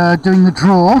be doing the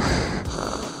draw.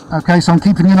 Okay, so I'm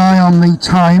keeping an eye on the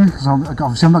time, because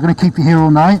obviously I'm not going to keep you here all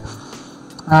night.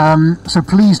 So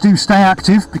please do stay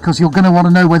active, because you're going to want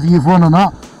to know whether you've won or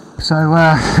not. So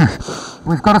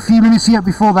we've got a few minutes yet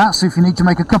before that, so if you need to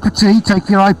make a cup of tea, take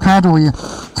your iPad or your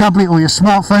tablet or your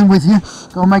smartphone with you,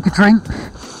 go and make a drink,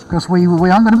 because we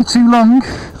aren't going to be too long,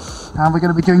 and we're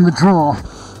going to be doing the draw.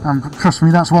 And trust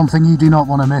me, that's one thing you do not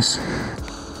want to miss.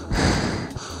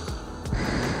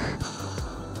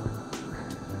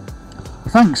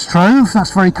 Thanks, Trove,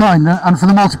 that's very kind. And for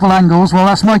the multiple angles, well,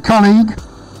 that's my colleague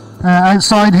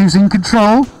outside who's in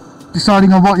control,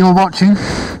 deciding on what you're watching.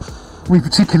 We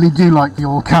particularly do like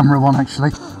your camera one,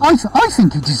 actually. I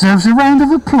think he deserves a round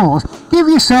of applause. Give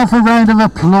yourself a round of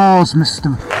applause,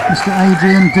 Mr.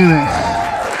 Adrian, do it.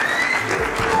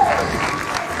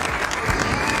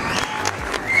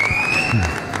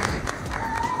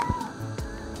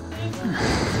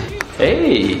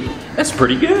 Hey, that's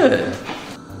pretty good.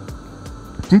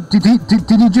 Did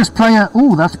he just play a...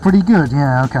 Oh, that's pretty good.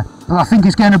 Yeah, okay. Well, I think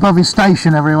he's getting above his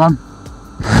station, everyone.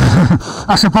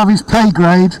 That's above his pay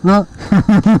grade. Look.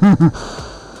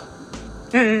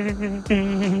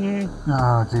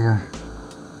 Oh, dear.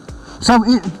 So,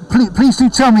 please do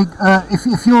tell me,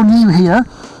 if you're new here,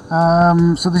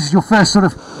 So this is your first sort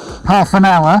of half an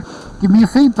hour. Give me your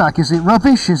feedback. Is it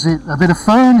rubbish? Is it a bit of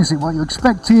fun? Is it what you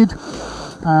expected?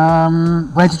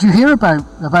 Where did you hear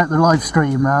about the live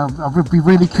stream? I would be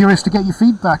really curious to get your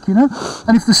feedback, you know.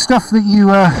 And if there's stuff that you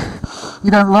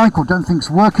don't like or don't think's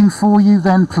working for you,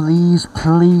 then please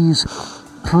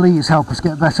help us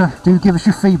get better. Do give us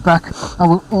your feedback. I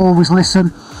will always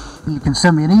listen. You can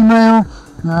send me an email,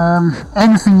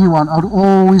 anything you want. I'd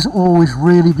always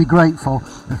really be grateful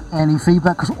for any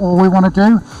feedback, because all we want to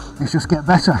do is just get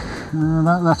better.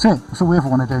 That's it. That's all we ever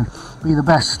want to do. Be the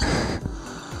best.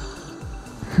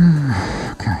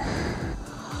 Okay.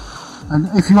 And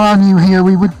if you are new here,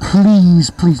 we would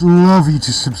please love you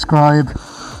to subscribe.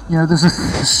 You know, there's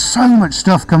so much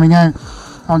stuff coming out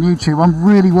on YouTube. I'm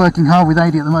really working hard with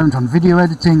AD at the moment on video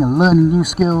editing and learning new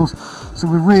skills. So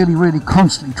we're really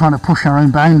constantly trying to push our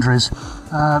own boundaries.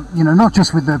 You know, not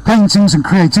just with the paintings and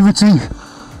creativity,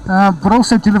 but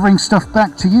also delivering stuff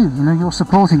back to you. You know, you're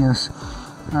supporting us.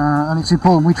 And it's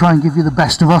important we try and give you the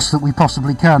best of us that we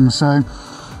possibly can. So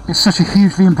it's such a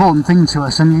hugely important thing to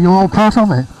us, and you're all part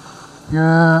of it.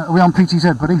 Are we on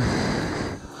PTZ, buddy?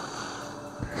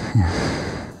 Yeah.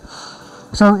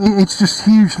 So it's just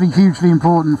hugely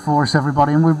important for us,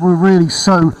 everybody, and we're really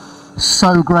so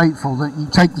grateful that you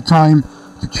take the time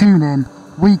to tune in,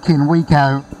 week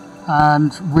out,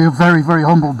 and we're very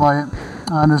humbled by it.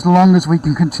 And as long as we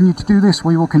can continue to do this,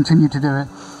 we will continue to do it.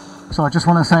 So I just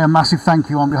want to say a massive thank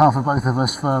you on behalf of both of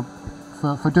us for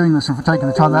doing this and for taking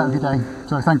the time out of your day.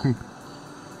 So thank you.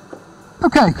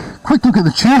 Okay, quick look at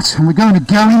the chat, and we're going to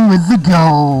go in with the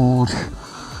gold.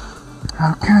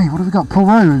 Okay, what have we got? Paul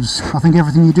Rose. I think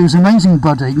everything you do is amazing,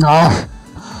 buddy. Oh,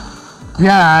 get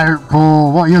out,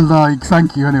 Paul. What you like?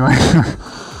 Thank you, anyway.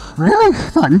 Really?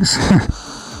 Thanks.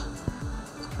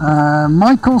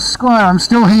 Michael Squire, I'm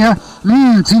still here.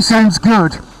 Tea sounds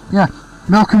good. Yeah,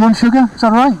 milk and one sugar. Is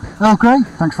that right? Earl Grey.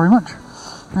 Thanks very much.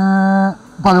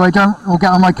 By the way, don't all get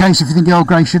on my case if you think Earl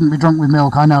Grey shouldn't be drunk with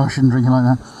milk. I know I shouldn't drink it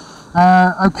like that.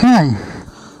 Okay,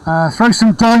 throw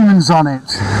some diamonds on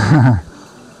it.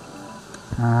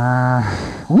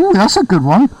 Ooh, that's a good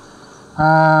one.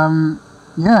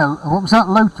 Yeah, what was that?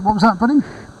 What was that, buddy?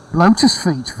 Lotus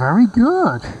feet. Very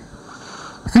good.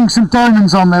 I think some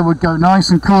diamonds on there would go nice,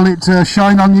 and call it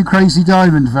Shine On You Crazy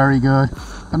Diamond. Very good.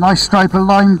 A nice stripe of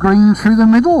lime green through the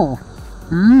middle.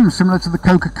 Similar to the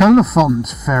Coca-Cola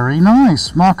font. Very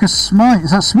nice. Marcus Smythe.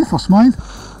 Is that Smith or Smythe?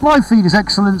 Live feed is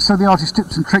excellent, so the artist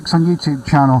tips and tricks on YouTube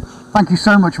channel. Thank you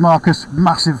so much, Marcus.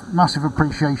 Massive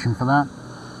appreciation for that.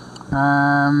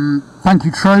 Thank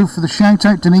you, Trove, for the shout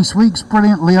out. Denise Weeks,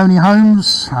 brilliant. Leonie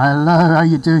Holmes, hello, how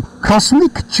you doing?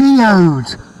 Cosmic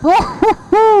Geode.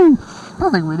 I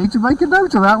think we need to make a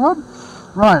note of that one.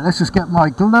 Right, let's just get my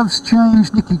gloves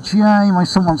changed. Nicky J, my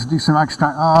son wants to do some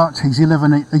abstract art. He's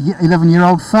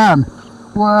 11-year-old fan.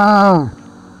 Whoa,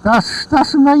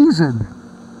 that's amazing.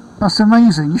 That's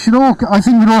amazing. You should all. I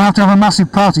think we'd all have to have a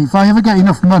massive party. If I ever get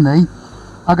enough money,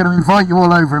 I'm going to invite you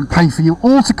all over and pay for you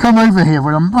all to come over here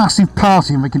for a massive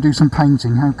party, and we can do some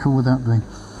painting. How cool would that be?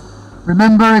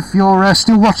 Remember, if you're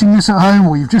still watching this at home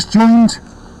or you've just joined,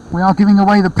 we are giving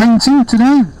away the painting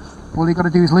today. All you got to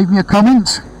do is leave me a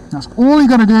comment. That's all you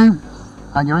got to do,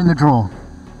 and you're in the draw.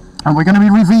 And we're going to be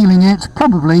revealing it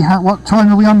probably. What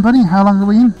time are we on, buddy? How long are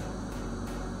we in?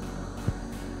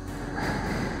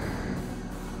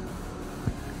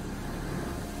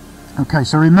 Okay,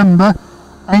 so remember,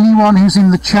 anyone who's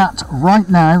in the chat right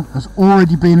now has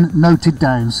already been noted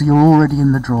down, so you're already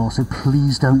in the draw, so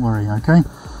please don't worry, okay?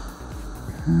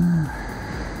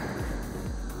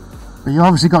 But you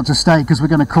obviously got to stay, because we're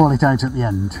going to call it out at the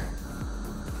end.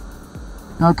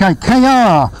 Okay,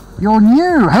 KR, you're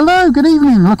new. Hello, good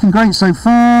evening. Looking great so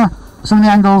far. Some of the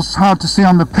angles hard to see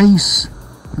on the piece.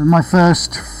 My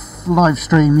first live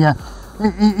stream, yeah.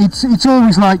 It's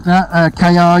always like that,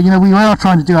 KR. You know, we are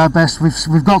trying to do our best.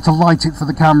 We've got to light it for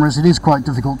the cameras. It is quite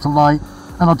difficult to light,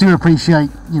 and I do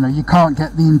appreciate, you know, you can't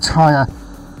get the entire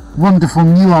wonderful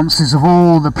nuances of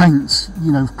all the paints,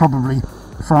 you know, probably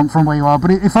from where you are.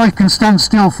 But if I can stand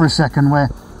still for a second, where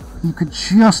you could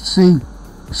just see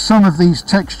some of these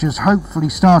textures hopefully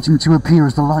starting to appear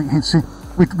as the light hits it.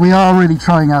 We are really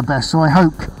trying our best, so I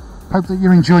hope that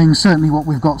you're enjoying certainly what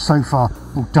we've got so far.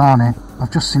 Oh darn it, I've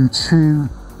just seen two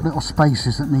little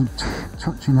spaces that need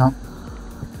touching up.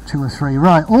 2 or 3.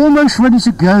 Right, almost ready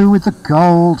to go with the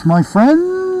gold, my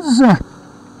friends. Okay,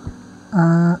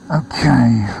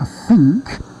 I think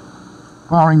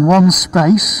barring one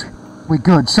space we're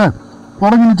good. So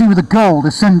what I'm going to do with the gold,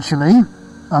 essentially,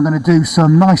 I'm going to do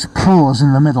some nice pours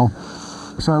in the middle.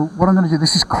 So what I'm going to do,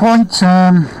 this is quite,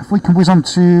 if we can whiz on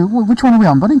to, which one are we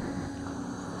on, buddy?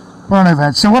 we're on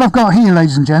overhead. So what I've got here,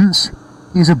 ladies and gents,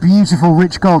 is a beautiful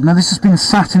rich gold. Now this has been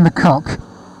sat in the cup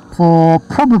for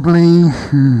probably,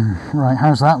 right,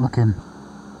 how's that looking?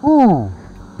 Oh,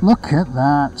 look at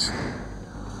that.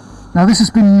 Now this has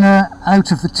been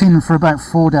out of the tin for about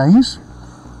 4 days,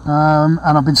 and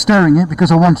I've been stirring it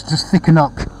because I wanted to thicken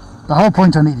up. The whole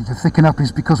point I needed to thicken up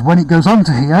is because when it goes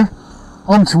onto here,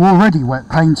 onto already wet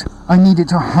paint, I need it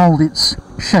to hold its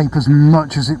shape as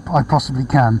much as I possibly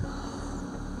can.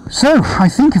 So, I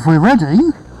think if we're ready,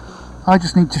 I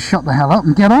just need to shut the hell up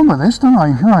and get on with this, don't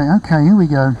I? Right, okay, here we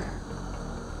go.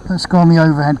 Let's go on the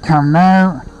overhead cam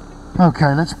now.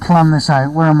 Okay, let's plan this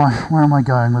out. Where am I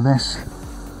going with this?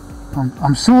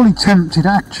 I'm sorely tempted,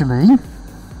 actually,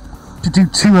 to do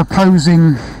two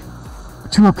opposing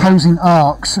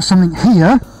arcs. So something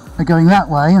here are going that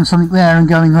way, and something there and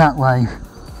going that way.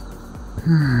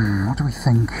 What do we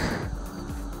think?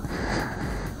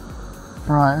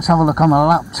 Right, let's have a look on the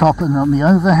laptop and on the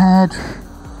overhead.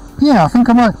 Yeah, I think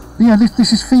I might. Yeah,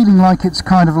 this is feeling like it's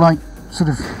kind of like sort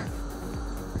of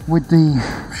with the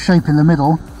shape in the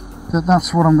middle.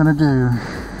 That's what I'm going to do.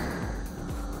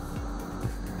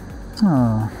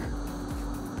 Oh.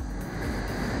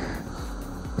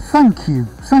 Thank you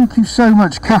so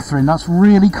much, Catherine. That's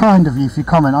really kind of you for your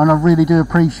comment, and I really do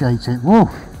appreciate it. Whoa,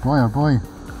 boy, oh boy.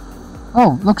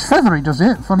 Oh, looks feathery, does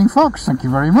it? Funny fox, thank you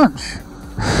very much.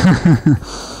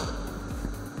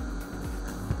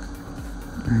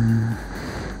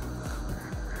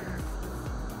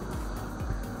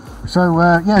 So,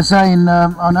 yeah, Zane,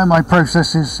 I know my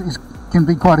process can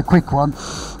be quite a quick one.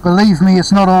 Believe me,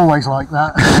 it's not always like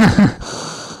that.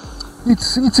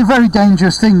 It's a very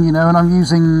dangerous thing, you know, and I'm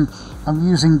using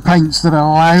paints that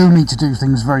allow me to do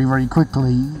things very, very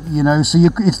quickly, you know, so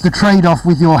it's the trade-off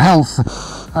with your health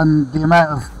and the amount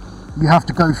of you have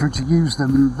to go through to use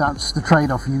them. That's the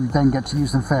trade-off. You then get to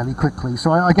use them fairly quickly,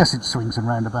 so I guess it swings and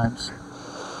roundabouts.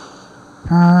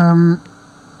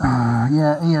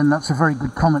 Yeah, Ian, that's a very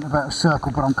good comment about a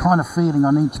circle, but I'm kind of feeling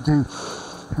I need to do,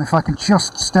 if I can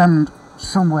just stand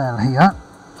somewhere here,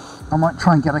 I might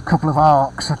try and get a couple of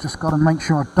arcs. I've just got to make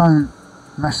sure I don't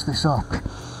mess this up.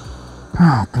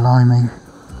 Oh, blimey.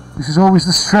 This is always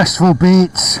the stressful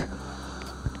bit.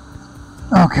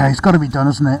 Okay, it's got to be done,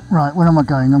 isn't it? Right, where am I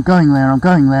going? I'm going there, and I'm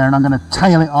going to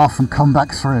tail it off and come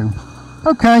back through.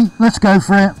 Okay, let's go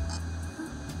for it.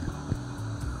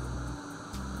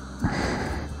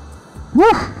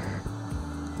 Woo!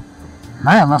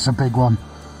 Man, that's a big one.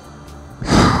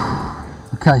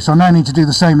 Okay, so I now need to do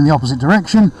the same in the opposite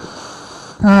direction.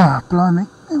 Ah, blimey.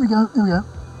 Here we go, here we go.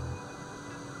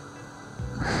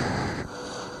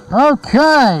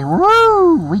 Okay,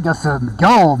 woo! We got some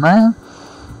gold, man.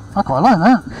 I quite like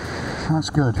that. That's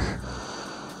good.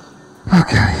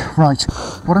 Okay, right.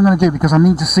 What I'm going to do, because I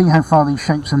need to see how far these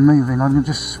shapes are moving, I'm going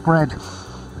to just get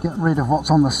rid of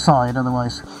what's on the side,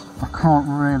 otherwise I can't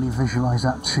really visualise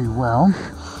that too well.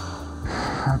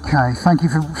 Okay, thank you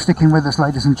for sticking with us,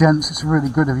 ladies and gents. It's really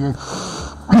good of you.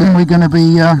 We're going to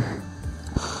be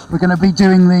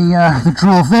doing the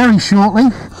draw very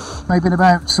shortly, maybe in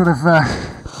about sort of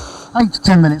 8 to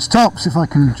 10 minutes tops. If I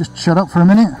can just shut up for a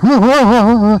minute.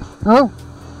 Oh,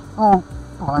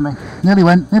 blimey! Nearly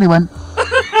went.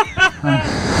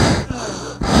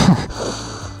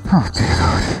 Oh dear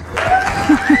Lord!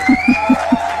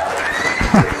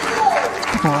 I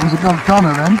thought I was a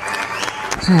goner then.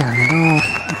 Dear Lord,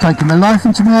 I'm taking my life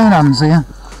into my own hands here.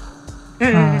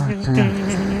 Oh dear.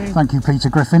 Thank you, Peter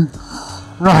Griffin.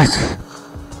 Right.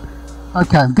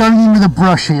 Okay, I'm going in with a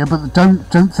brush here, but don't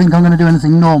think I'm going to do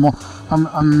anything normal.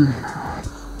 I'm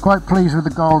quite pleased with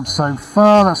the gold so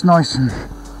far. That's nice and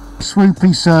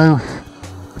swoopy. So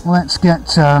let's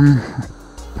get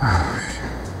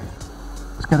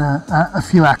a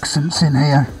few accents in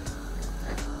here.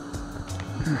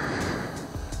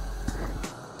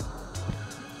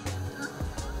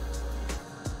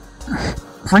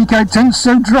 Freak out tent's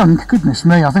so drunk. Goodness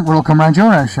me, I think we'll all come round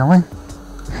your house, shall we?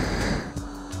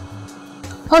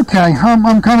 Okay,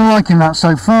 I'm kind of liking that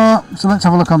so far. So let's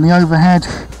have a look on the overhead.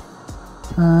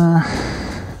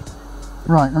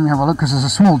 Right, let me have a look because there's a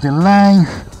small delay.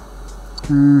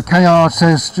 KR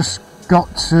says, just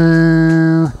got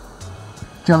to...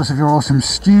 Jealous of your awesome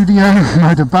studio.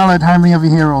 Murder Ballad, how many of you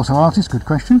here are also artists? Good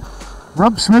question.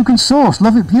 Rub, Smoke and Sauce,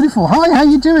 love it, beautiful. Hi, how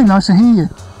you doing? Nice to hear you.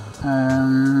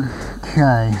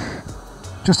 Okay,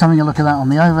 just having a look at that on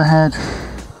the overhead.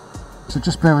 So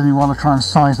just bear with me while I try and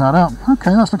size that up.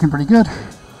 Okay, that's looking pretty good.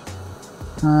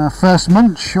 First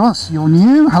Munch, what's you're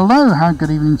new? Hello, how good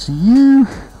evening to you.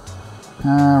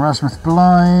 Rasmus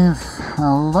Blythe,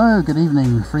 hello, good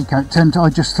evening. Freak out tent, I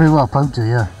just threw up, oh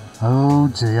dear. Oh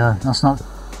dear, that's not...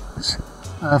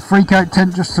 Freak out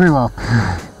tent just threw up.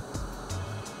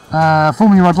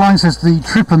 Formula Rod Line says the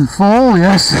trip and fall.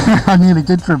 Yes, I nearly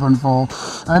did trip and fall.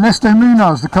 Ernesto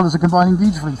Munoz, the colours are combining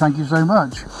beautifully. Thank you so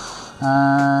much.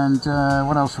 And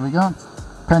what else have we got?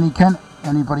 Penny Kent.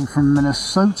 Anybody from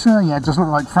Minnesota? Yeah, it does look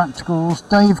like Fractals.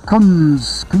 Dave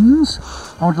Kunz.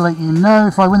 I want to let you know,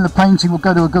 if I win the painting, we'll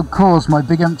go to a good cause. My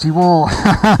big empty wall.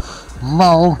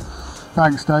 Lol.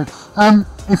 Thanks, Dave.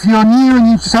 If you're new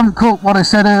and you just haven't caught what I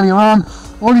said earlier on,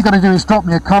 all you've got to do is drop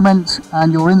me a comment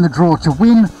and you're in the draw to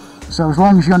win. So as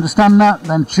long as you understand that,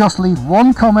 then just leave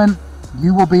one comment.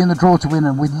 You will be in the draw to win,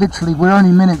 and we're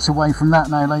only minutes away from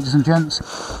that now, ladies and gents.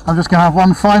 I'm just going to have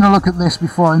one final look at this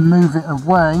before I move it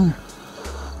away.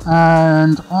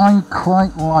 And I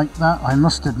quite like that, I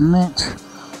must admit.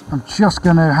 I'm just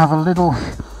going to have a little,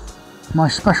 my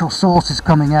special sauce is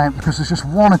coming out because there's just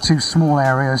one or two small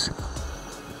areas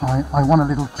I want a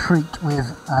little treat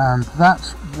with, and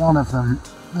that's one of them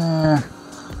there.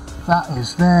 That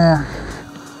is there.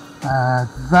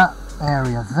 That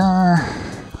area there.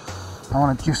 I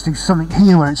want to just do something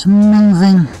here where it's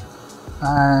moving,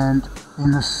 and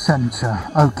in the centre.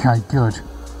 Okay, good.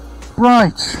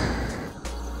 Right.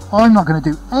 I'm not going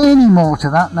to do any more to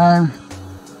that now.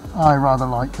 I rather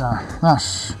like that.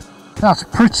 That's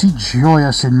pretty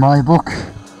joyous in my book.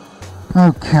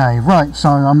 Okay, right, so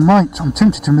I'm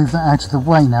tempted to move that out of the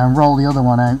way now and roll the other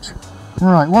one out.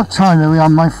 Right, what time are we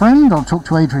on, my friend? I'll talk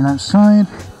to Adrian outside.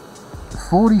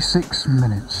 46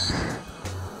 minutes.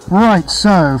 Right,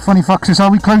 so, Funny Foxes,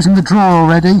 are we closing the draw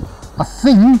already? I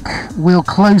think we'll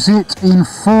close it in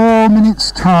 4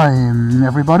 minutes' time,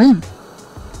 everybody.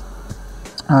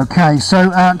 Okay,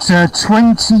 so at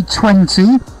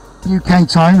 2020 UK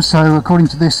time, so according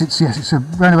to this, it's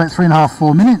around about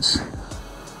 3.5-4 minutes.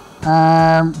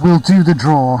 We'll do the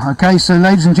draw. Okay, so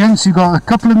ladies and gents, you've got a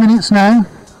couple of minutes now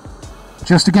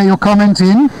just to get your comment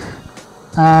in,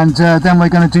 and then we're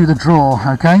going to do the draw.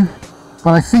 Okay,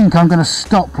 but I think I'm going to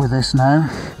stop with this now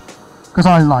because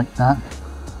I like that.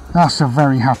 That's a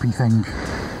very happy thing.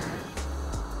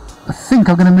 I think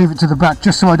I'm going to move it to the back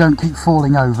just so I don't keep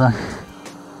falling over.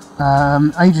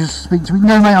 Ages speak to me.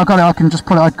 No, mate, I got it. I can just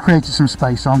put it. I created some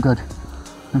space, so I'm good.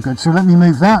 So let me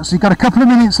move that. So you've got a couple of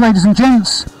minutes, ladies and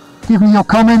gents. Give me your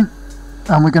comment,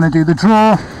 and we're going to do the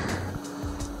draw.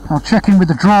 I'll check in with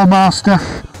the draw master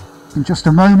in just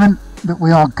a moment that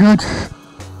we are good,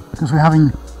 because we're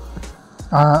having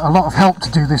a lot of help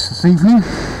to do this evening.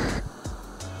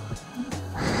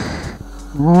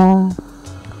 Whoa.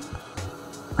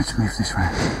 Let's move this way.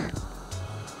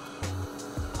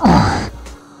 Oh.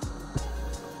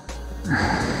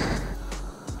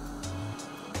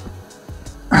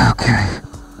 Okay.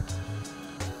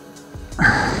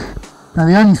 Now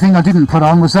the only thing I didn't put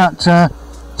on was that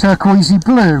turquoisey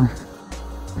blue.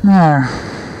 No.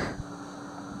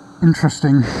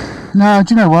 Interesting. No,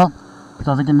 do you know what? I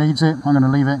don't think it needs it. I'm going to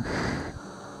leave it.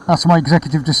 That's my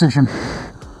executive decision.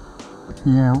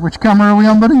 Yeah, which camera are we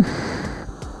on, buddy?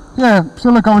 Yeah,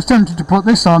 so look, I was tempted to put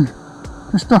this on.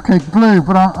 This duck-egg blue,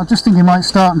 but I just think it might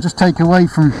start and just take away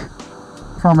from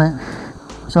it.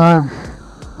 So,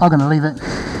 I'm going to leave it.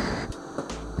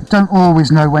 I don't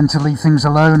always know when to leave things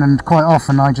alone, and quite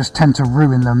often I just tend to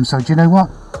ruin them. So do you know what?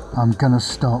 I'm going to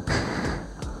stop.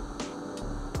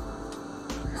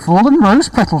 Fallen Rose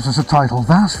Petals as a title.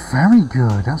 That's very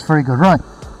good. That's very good. Right.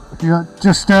 You got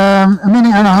just a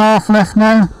minute and a half left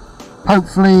now.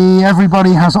 Hopefully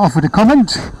everybody has offered a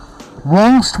comment.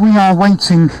 Whilst we are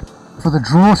waiting for the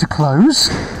draw to close.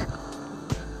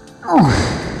 Oh.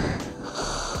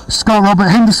 Scott Robert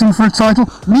Henderson for a title.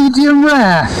 Medium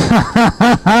rare.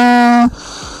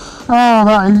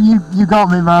 Oh, you got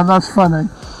me, man. That's funny.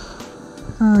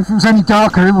 If it was any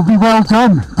darker, it would be well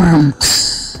done.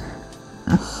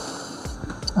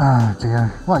 Oh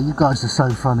dear. Well, you guys are so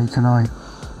funny tonight.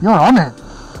 You're on it.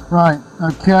 Right.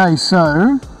 Okay.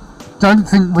 So, don't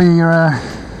think we're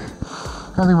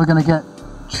going to get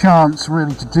chance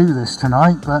really to do this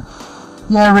tonight, but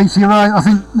yeah, Reese, you're right. I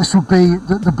think this would be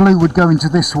the blue would go into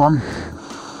this one,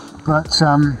 but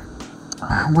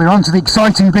we're on to the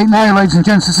exciting bit now, ladies and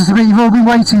gents. This is the bit you've all been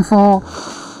waiting for.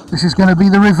 This is going to be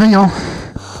the reveal.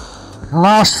 The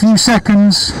last few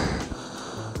seconds.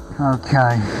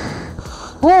 Okay.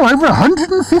 Oh, over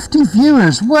 150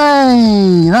 viewers.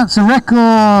 Way! That's a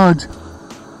record.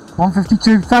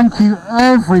 152. Thank you,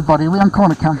 everybody. Are we on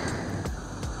corner cam?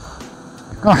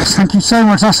 Gosh, thank you so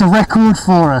much. That's a record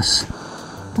for us.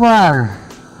 Wow.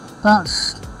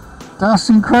 That's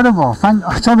incredible.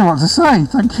 I don't know what to say.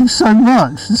 Thank you so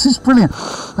much. This is brilliant.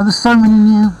 And there's so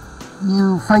many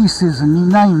new faces and new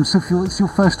names. If it's your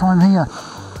first time here,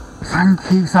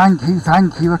 Thank you, thank you,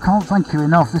 thank you. I can't thank you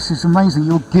enough. This is amazing.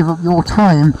 You'll give up your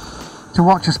time to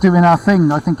watch us doing our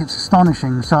thing. I think it's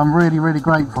astonishing, so I'm really, really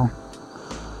grateful.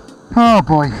 Oh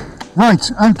boy.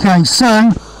 Right, okay,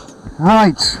 so,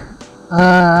 right.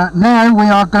 Now we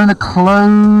are going to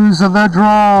close the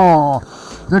draw.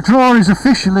 The draw is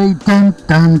officially dun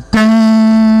dun dun.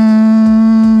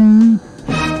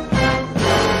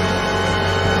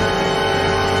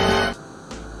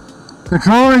 The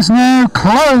draw is now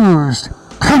closed.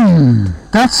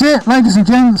 That's it, ladies and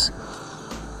gents.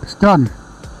 It's done.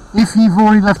 If you've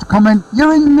already left a comment,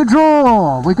 you're in the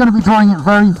draw. We're going to be drawing it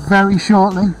very, very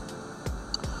shortly.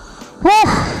 Whew.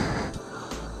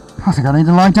 I think I need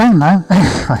to lie down now.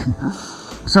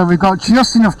 So we've got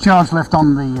just enough charge left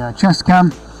on the chest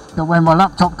cam that when my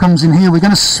laptop comes in here, we're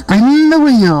going to spin the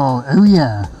wheel. Oh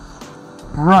yeah.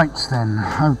 Right then.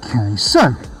 Okay,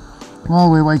 so while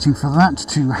we're waiting for that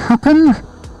to happen,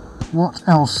 what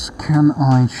else can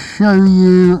I show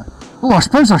you? Oh, I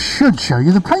suppose I should show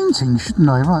you the painting, shouldn't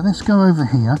I? Right, let's go over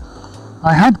here.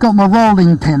 I had got my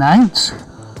rolling pin out,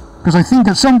 because I think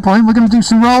at some point we're going to do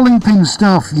some rolling pin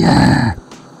stuff. Yeah.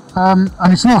 And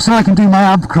it's not so I can do my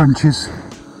ab crunches,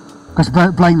 because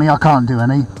blatantly I can't do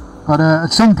any. But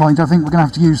at some point I think we're going to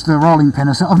have to use the rolling pin.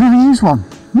 I've never used one.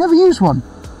 Never used one.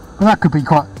 Well, that could be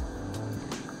quite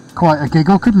a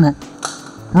giggle, couldn't it?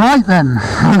 Right then.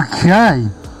 Okay.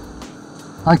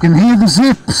 I can hear the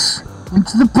zips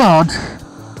into the pod.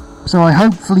 So I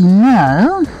hopefully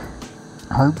now,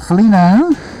 I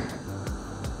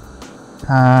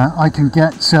can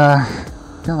get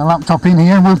the laptop in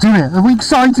here and we'll do it. Are we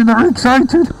excited? Are we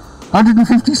excited?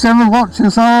 157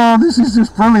 watches. Oh, this is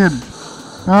just brilliant.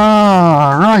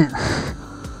 Oh, right.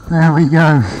 There we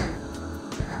go.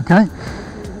 Okay.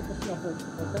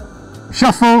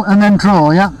 Shuffle and then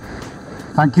draw, yeah.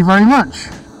 Thank you very much.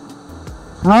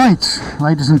 Right,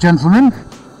 ladies and gentlemen.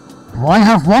 Why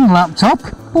have one laptop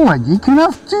when you can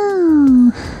have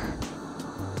two?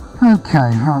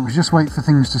 Okay, right, we'll just wait for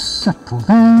things to settle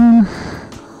down.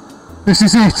 This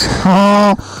is it.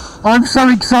 Oh, I'm so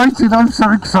excited. I'm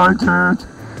so excited.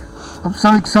 I'm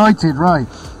so excited. Right.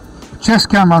 Chest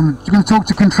cam, I'm going to talk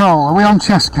to control. Are we on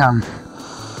chest cam?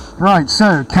 Right,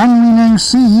 so can we now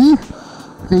see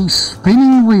the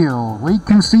spinning wheel? We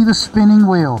can see the spinning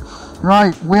wheel.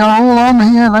 Right, we are all on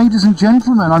here, ladies and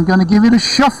gentlemen. I'm going to give it a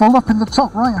shuffle up in the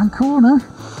top right hand corner.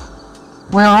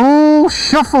 We're all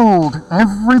shuffled.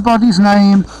 Everybody's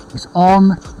name is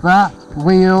on that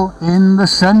wheel in the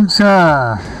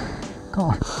centre.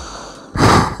 God.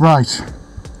 Right.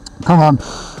 Come on.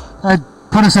 Ed,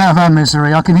 put us out of our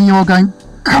misery. I can hear you all going,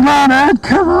 come on, Ed,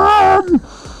 come on.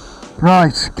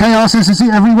 Right. Chaos says, is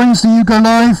it every Wednesday you go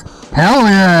live? Hell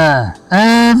yeah.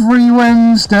 Every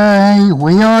Wednesday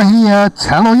we are here.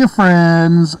 Tell all your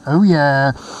friends. Oh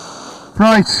yeah.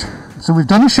 Right. So we've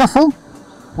done a shuffle.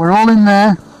 We're all in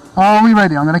there. Are we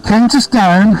ready? I'm going to count us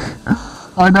down.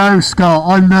 I know, Scott.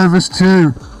 I'm nervous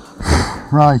too.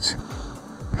 Right.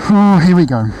 Oh, here we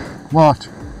go. What?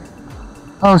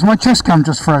 Oh, is my chest cam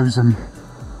just frozen?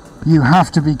 You have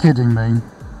to be kidding me.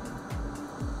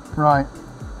 Right.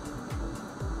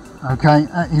 Okay.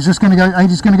 He's just going to go.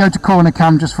 He's going to go to corner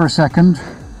cam just for a second.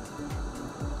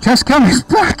 Chest cam is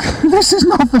back. This is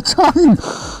not the time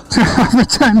to have a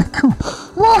technical.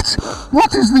 What?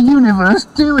 What is the universe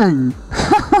doing?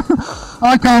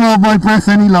 I can't hold my breath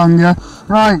any longer.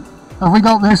 Right, have we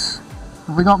got this?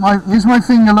 Have we got my... Here's my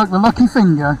finger, look, the lucky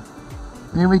finger.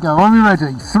 Here we go. Are we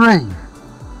ready? 3,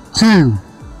 2,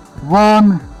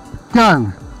 1,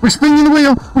 go. We're spinning the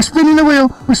wheel. We're spinning the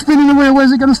wheel. We're spinning the wheel.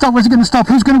 Where's it going to stop? Where's it going to stop?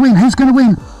 Who's going to win? Who's going to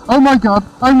win? Oh my God.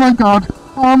 Oh my God.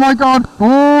 Oh my God.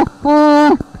 Oh,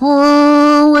 oh,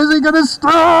 oh. Where's it going to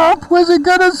stop? Where's it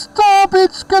going to stop?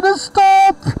 It's going to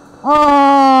stop.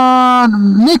 Oh,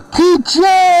 Nicky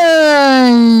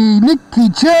J. Nicky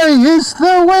J is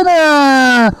the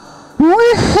winner.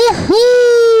 Woo-hoo-hoo.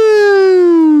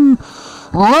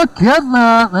 Look at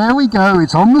that. There we go.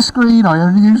 It's on the screen. I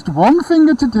only used one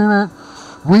finger to do it.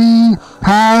 We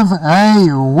have a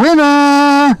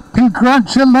winner!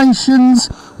 Congratulations,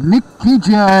 Nicky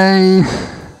J.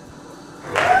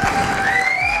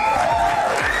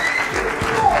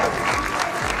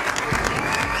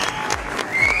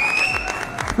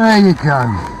 There you go.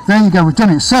 There you go. We've done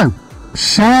it. So,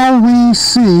 shall we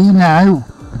see now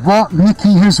what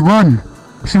Nicky has won?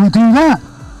 Shall we do that?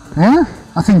 Yeah?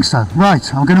 I think so.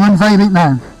 Right. I'm going to unveil it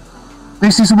now.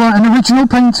 This is an original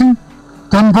painting.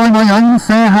 Done by my own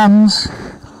fair hands.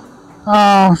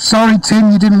 Oh, sorry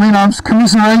Tim, you didn't win.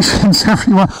 Commiserations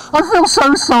everyone. I feel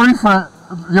so sorry for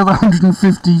the other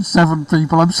 157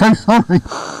 people. I'm so sorry.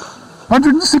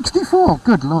 164,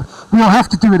 good lord. we'll have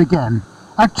to do it again.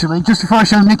 Actually, just before I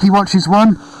show Nikki what she's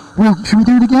won, should we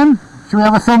do it again? Should we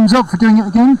have a thumbs up for doing it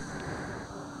again?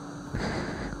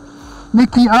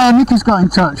 Nikki's got in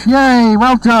touch. Yay,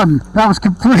 well done. That was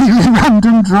completely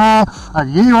random draw,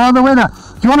 and you are the winner.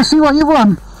 Do you want to see what you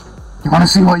won? Do you want to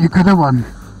see what you could have won?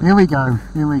 Here we go.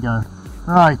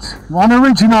 Right, one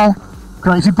original,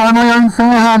 created by my own fair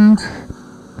hand.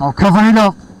 I'll cover it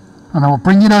up, and I'll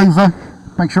bring it over.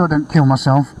 Make sure I don't kill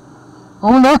myself.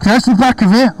 Oh look, there's the back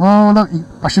of it. Oh look,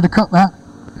 I should have cut that.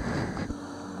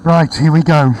 Right, here we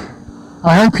go.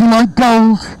 I hope you like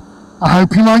gold. I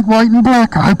hope you like white and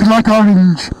black. I hope you like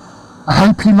orange. I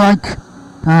hope you like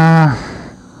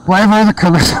whatever other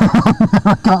colours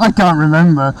I can't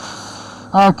remember.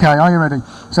 Okay, are you ready?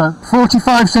 So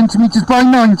 45 centimetres by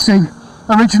 90.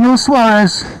 Original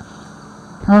Suarez.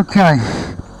 Okay.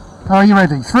 Are you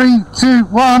ready? 3, 2,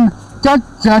 1. Da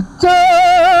da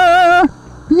da!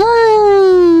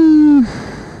 Yay!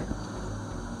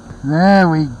 There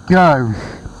we go.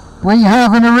 We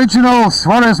have an original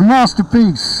Suarez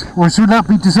masterpiece, or should that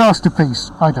be disaster piece?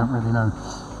 I don't really know.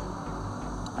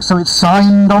 So it's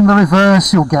signed on the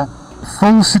reverse. You'll get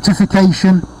full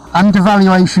certification and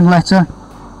evaluation letter,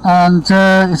 and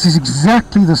this is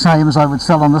exactly the same as I would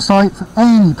sell on the site for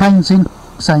any painting.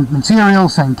 Same material,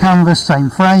 same canvas,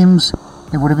 same frames.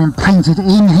 It would have been painted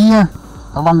in here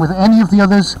along with any of the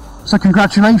others. So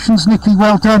congratulations, Nikki,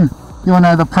 well done. You are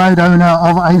now the proud owner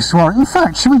of a Suarez. In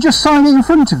fact, should we just sign it in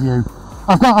front of you?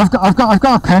 I've got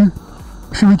a pen.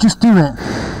 Should we just do it?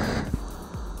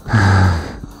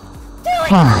 Do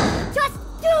it! Just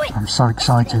do it! I'm so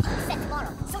excited.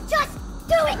 So just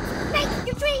do it! Make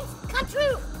your dreams come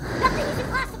true! Nothing is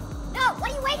impossible! No,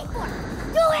 what are you waiting for?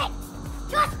 Do it!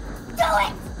 Just do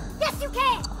it! Yes, you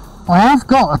can! I have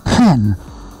got a pen.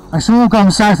 It's all gone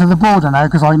south of the border now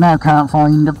because I now can't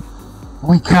find.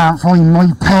 We can't find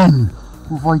my pen.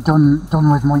 What have I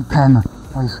done with my pen?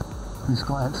 He's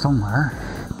got it somewhere.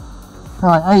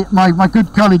 Right, hey, my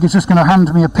good colleague is just going to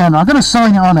hand me a pen. I'm going to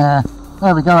sign it on air.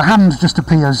 There we go, a hand just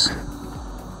appears.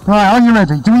 Right, are you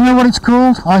ready? Do we know what it's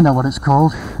called? I know what it's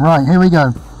called. Right, here we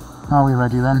go. Are we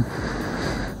ready then?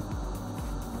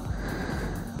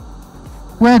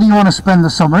 Where do you want to spend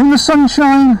the summer? In the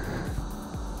sunshine?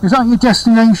 Is that your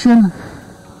destination?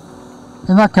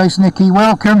 In that case, Nikki,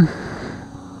 welcome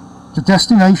to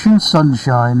Destination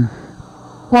Sunshine.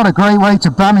 What a great way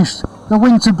to banish the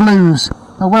winter blues.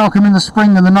 A welcome in the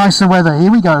spring and the nicer weather.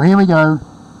 Here we go, here we go.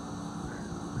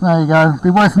 There you go. Be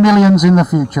worth millions in the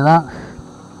future, that.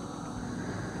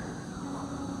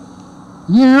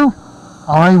 You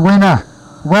are a winner.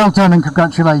 Well done and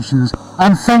congratulations.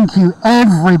 And thank you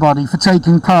everybody for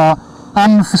taking part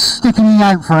and for sticking me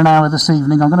out for an hour this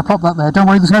evening. I'm going to pop that there. Don't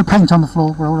worry, there's no paint on the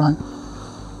floor. We're all right.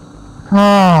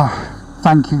 Oh,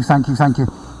 thank you.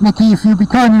 Nikki, if you'd be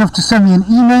kind enough to send me an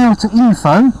email to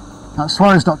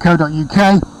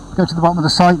info@suarez.co.uk, go to the bottom of the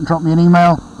site and drop me an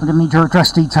email. I'm going to need your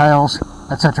address details,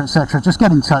 etc, etc. Just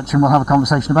get in touch and we'll have a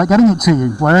conversation about getting it to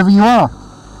you, wherever you are.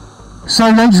 So,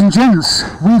 ladies and gents,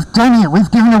 we've done it.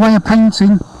 We've given away a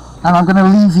painting, and I'm going to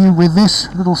leave you with this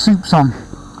little soup song.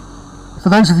 For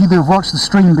those of you that have watched the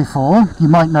stream before, you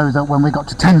might know that when we got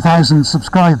to 10,000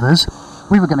 subscribers,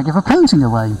 we were going to give a painting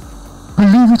away.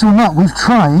 Believe it or not, we've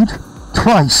tried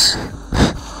twice,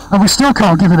 and we still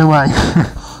can't give it away.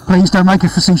 Please don't make a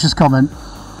facetious comment.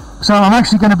 So I'm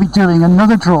actually going to be doing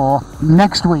another draw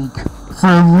next week for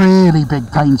a really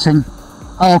big painting.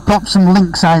 I'll pop some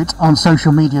links out on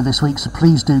social media this week, so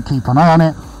please do keep an eye on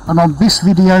it. And on this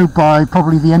video, by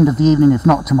probably the end of the evening, if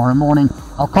not tomorrow morning,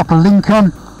 I'll pop a link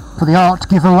on for the art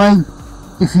giveaway.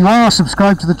 If you are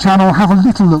subscribed to the channel, have a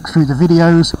little look through the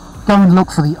videos. Go and look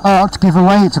for the art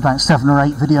giveaway. It's about 7 or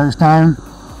 8 videos down.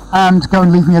 And go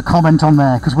and leave me a comment on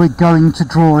there, because we're going to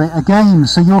draw it again.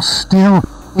 So you're still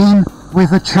in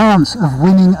with a chance of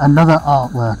winning another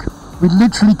artwork. We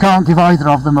literally can't give either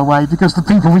of them away because the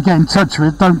people we get in touch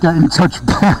with don't get in touch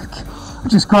back,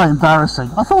 which is quite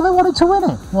embarrassing. I thought they wanted to win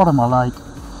it. What am I like?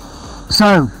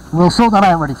 So we'll sort that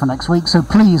out ready for next week. So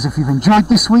please, if you've enjoyed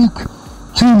this week,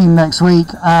 tune in next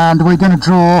week and we're going to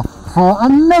draw for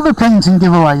another painting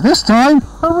giveaway. This time,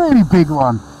 a really big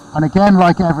one. And again,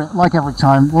 like every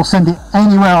time, we'll send it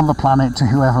anywhere on the planet to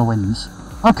whoever wins.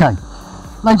 Okay,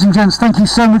 ladies and gents, thank you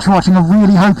so much for watching. I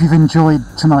really hope you've enjoyed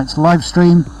tonight's live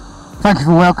stream. Thank you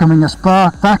for welcoming us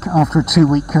back after a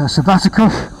 2-week sabbatical.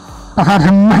 I've had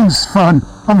immense fun.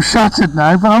 I'm shattered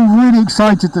now, but I'm really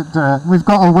excited that we've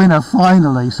got a winner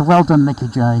finally. So well done, Nikki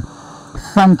J.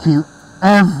 Thank you,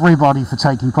 everybody, for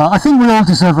taking part. I think we all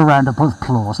deserve a round of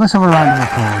applause. Let's have a round of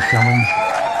applause, shall we?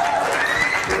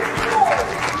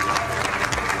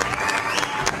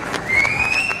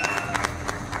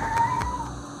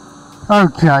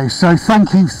 Okay, so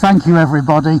thank you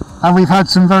everybody, and we've had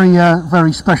some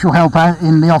very special help out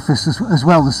in the office as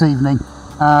well this evening.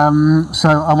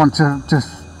 So I want to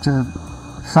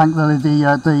thank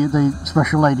the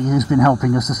special lady who's been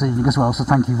helping us this evening as well. So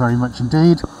thank you very much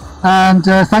indeed, and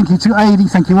thank you to Adi.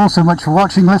 Thank you all so much for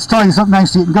watching. Let's tie this up now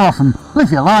so you can go off and live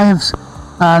your lives.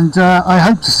 And I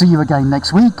hope to see you again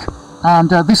next week. And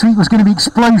this week was going to be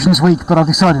Explosions Week, but I've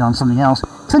decided on something else.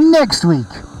 So next week,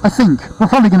 I think we're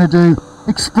probably going to do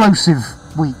Explosive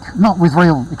Week, not with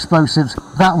real explosives.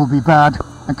 That will be bad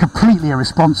and completely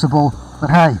irresponsible. But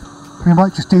hey, we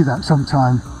might just do that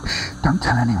sometime. Shh, don't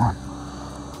tell anyone.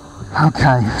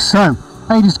 Okay, so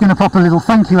Adi's going to pop a little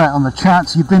thank you out on the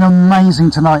chat. You've been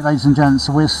amazing tonight, ladies and gents.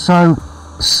 We're so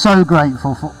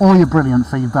grateful for all your brilliant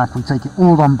feedback. We take it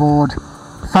all on board.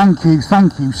 Thank you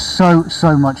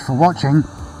so much for watching,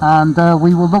 and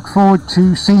we will look forward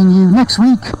to seeing you next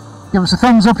week. Give us a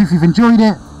thumbs up if you've enjoyed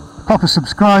it. Pop a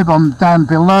subscribe on down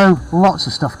below. Lots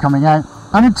of stuff coming out.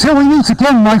 And until we meet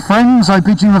again, my friends, I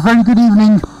bid you a very good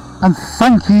evening, and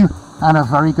thank you, and a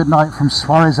very good night from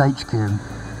Suarez HQ.